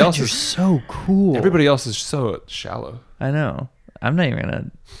everybody else You're is so cool. everybody else is so shallow. I know. I'm not even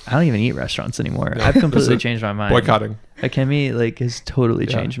gonna. I don't even eat restaurants anymore. No, I've completely listen, changed my mind. Boycotting. Akiemi has totally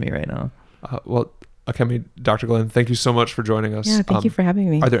Yeah. changed me right now. Well, Akiemi, Dr. Glenn, thank you so much for joining us. Yeah, thank you for having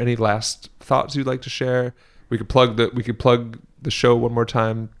me. Are there any last thoughts you'd like to share? We could plug the show one more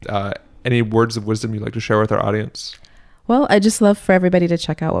time. Any words of wisdom you'd like to share with our audience? Well, I just love for everybody to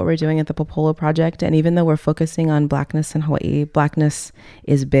check out what we're doing at the Popolo Project. And even though we're focusing on Blackness in Hawaii, Blackness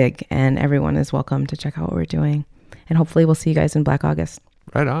is big, and everyone is welcome to check out what we're doing. And hopefully we'll see you guys in Black August.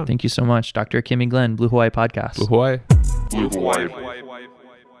 Right on. Thank you so much, Dr. Akiemi Glenn, Blue Hawaii Podcast. Blue Hawaii. Blue Hawaii.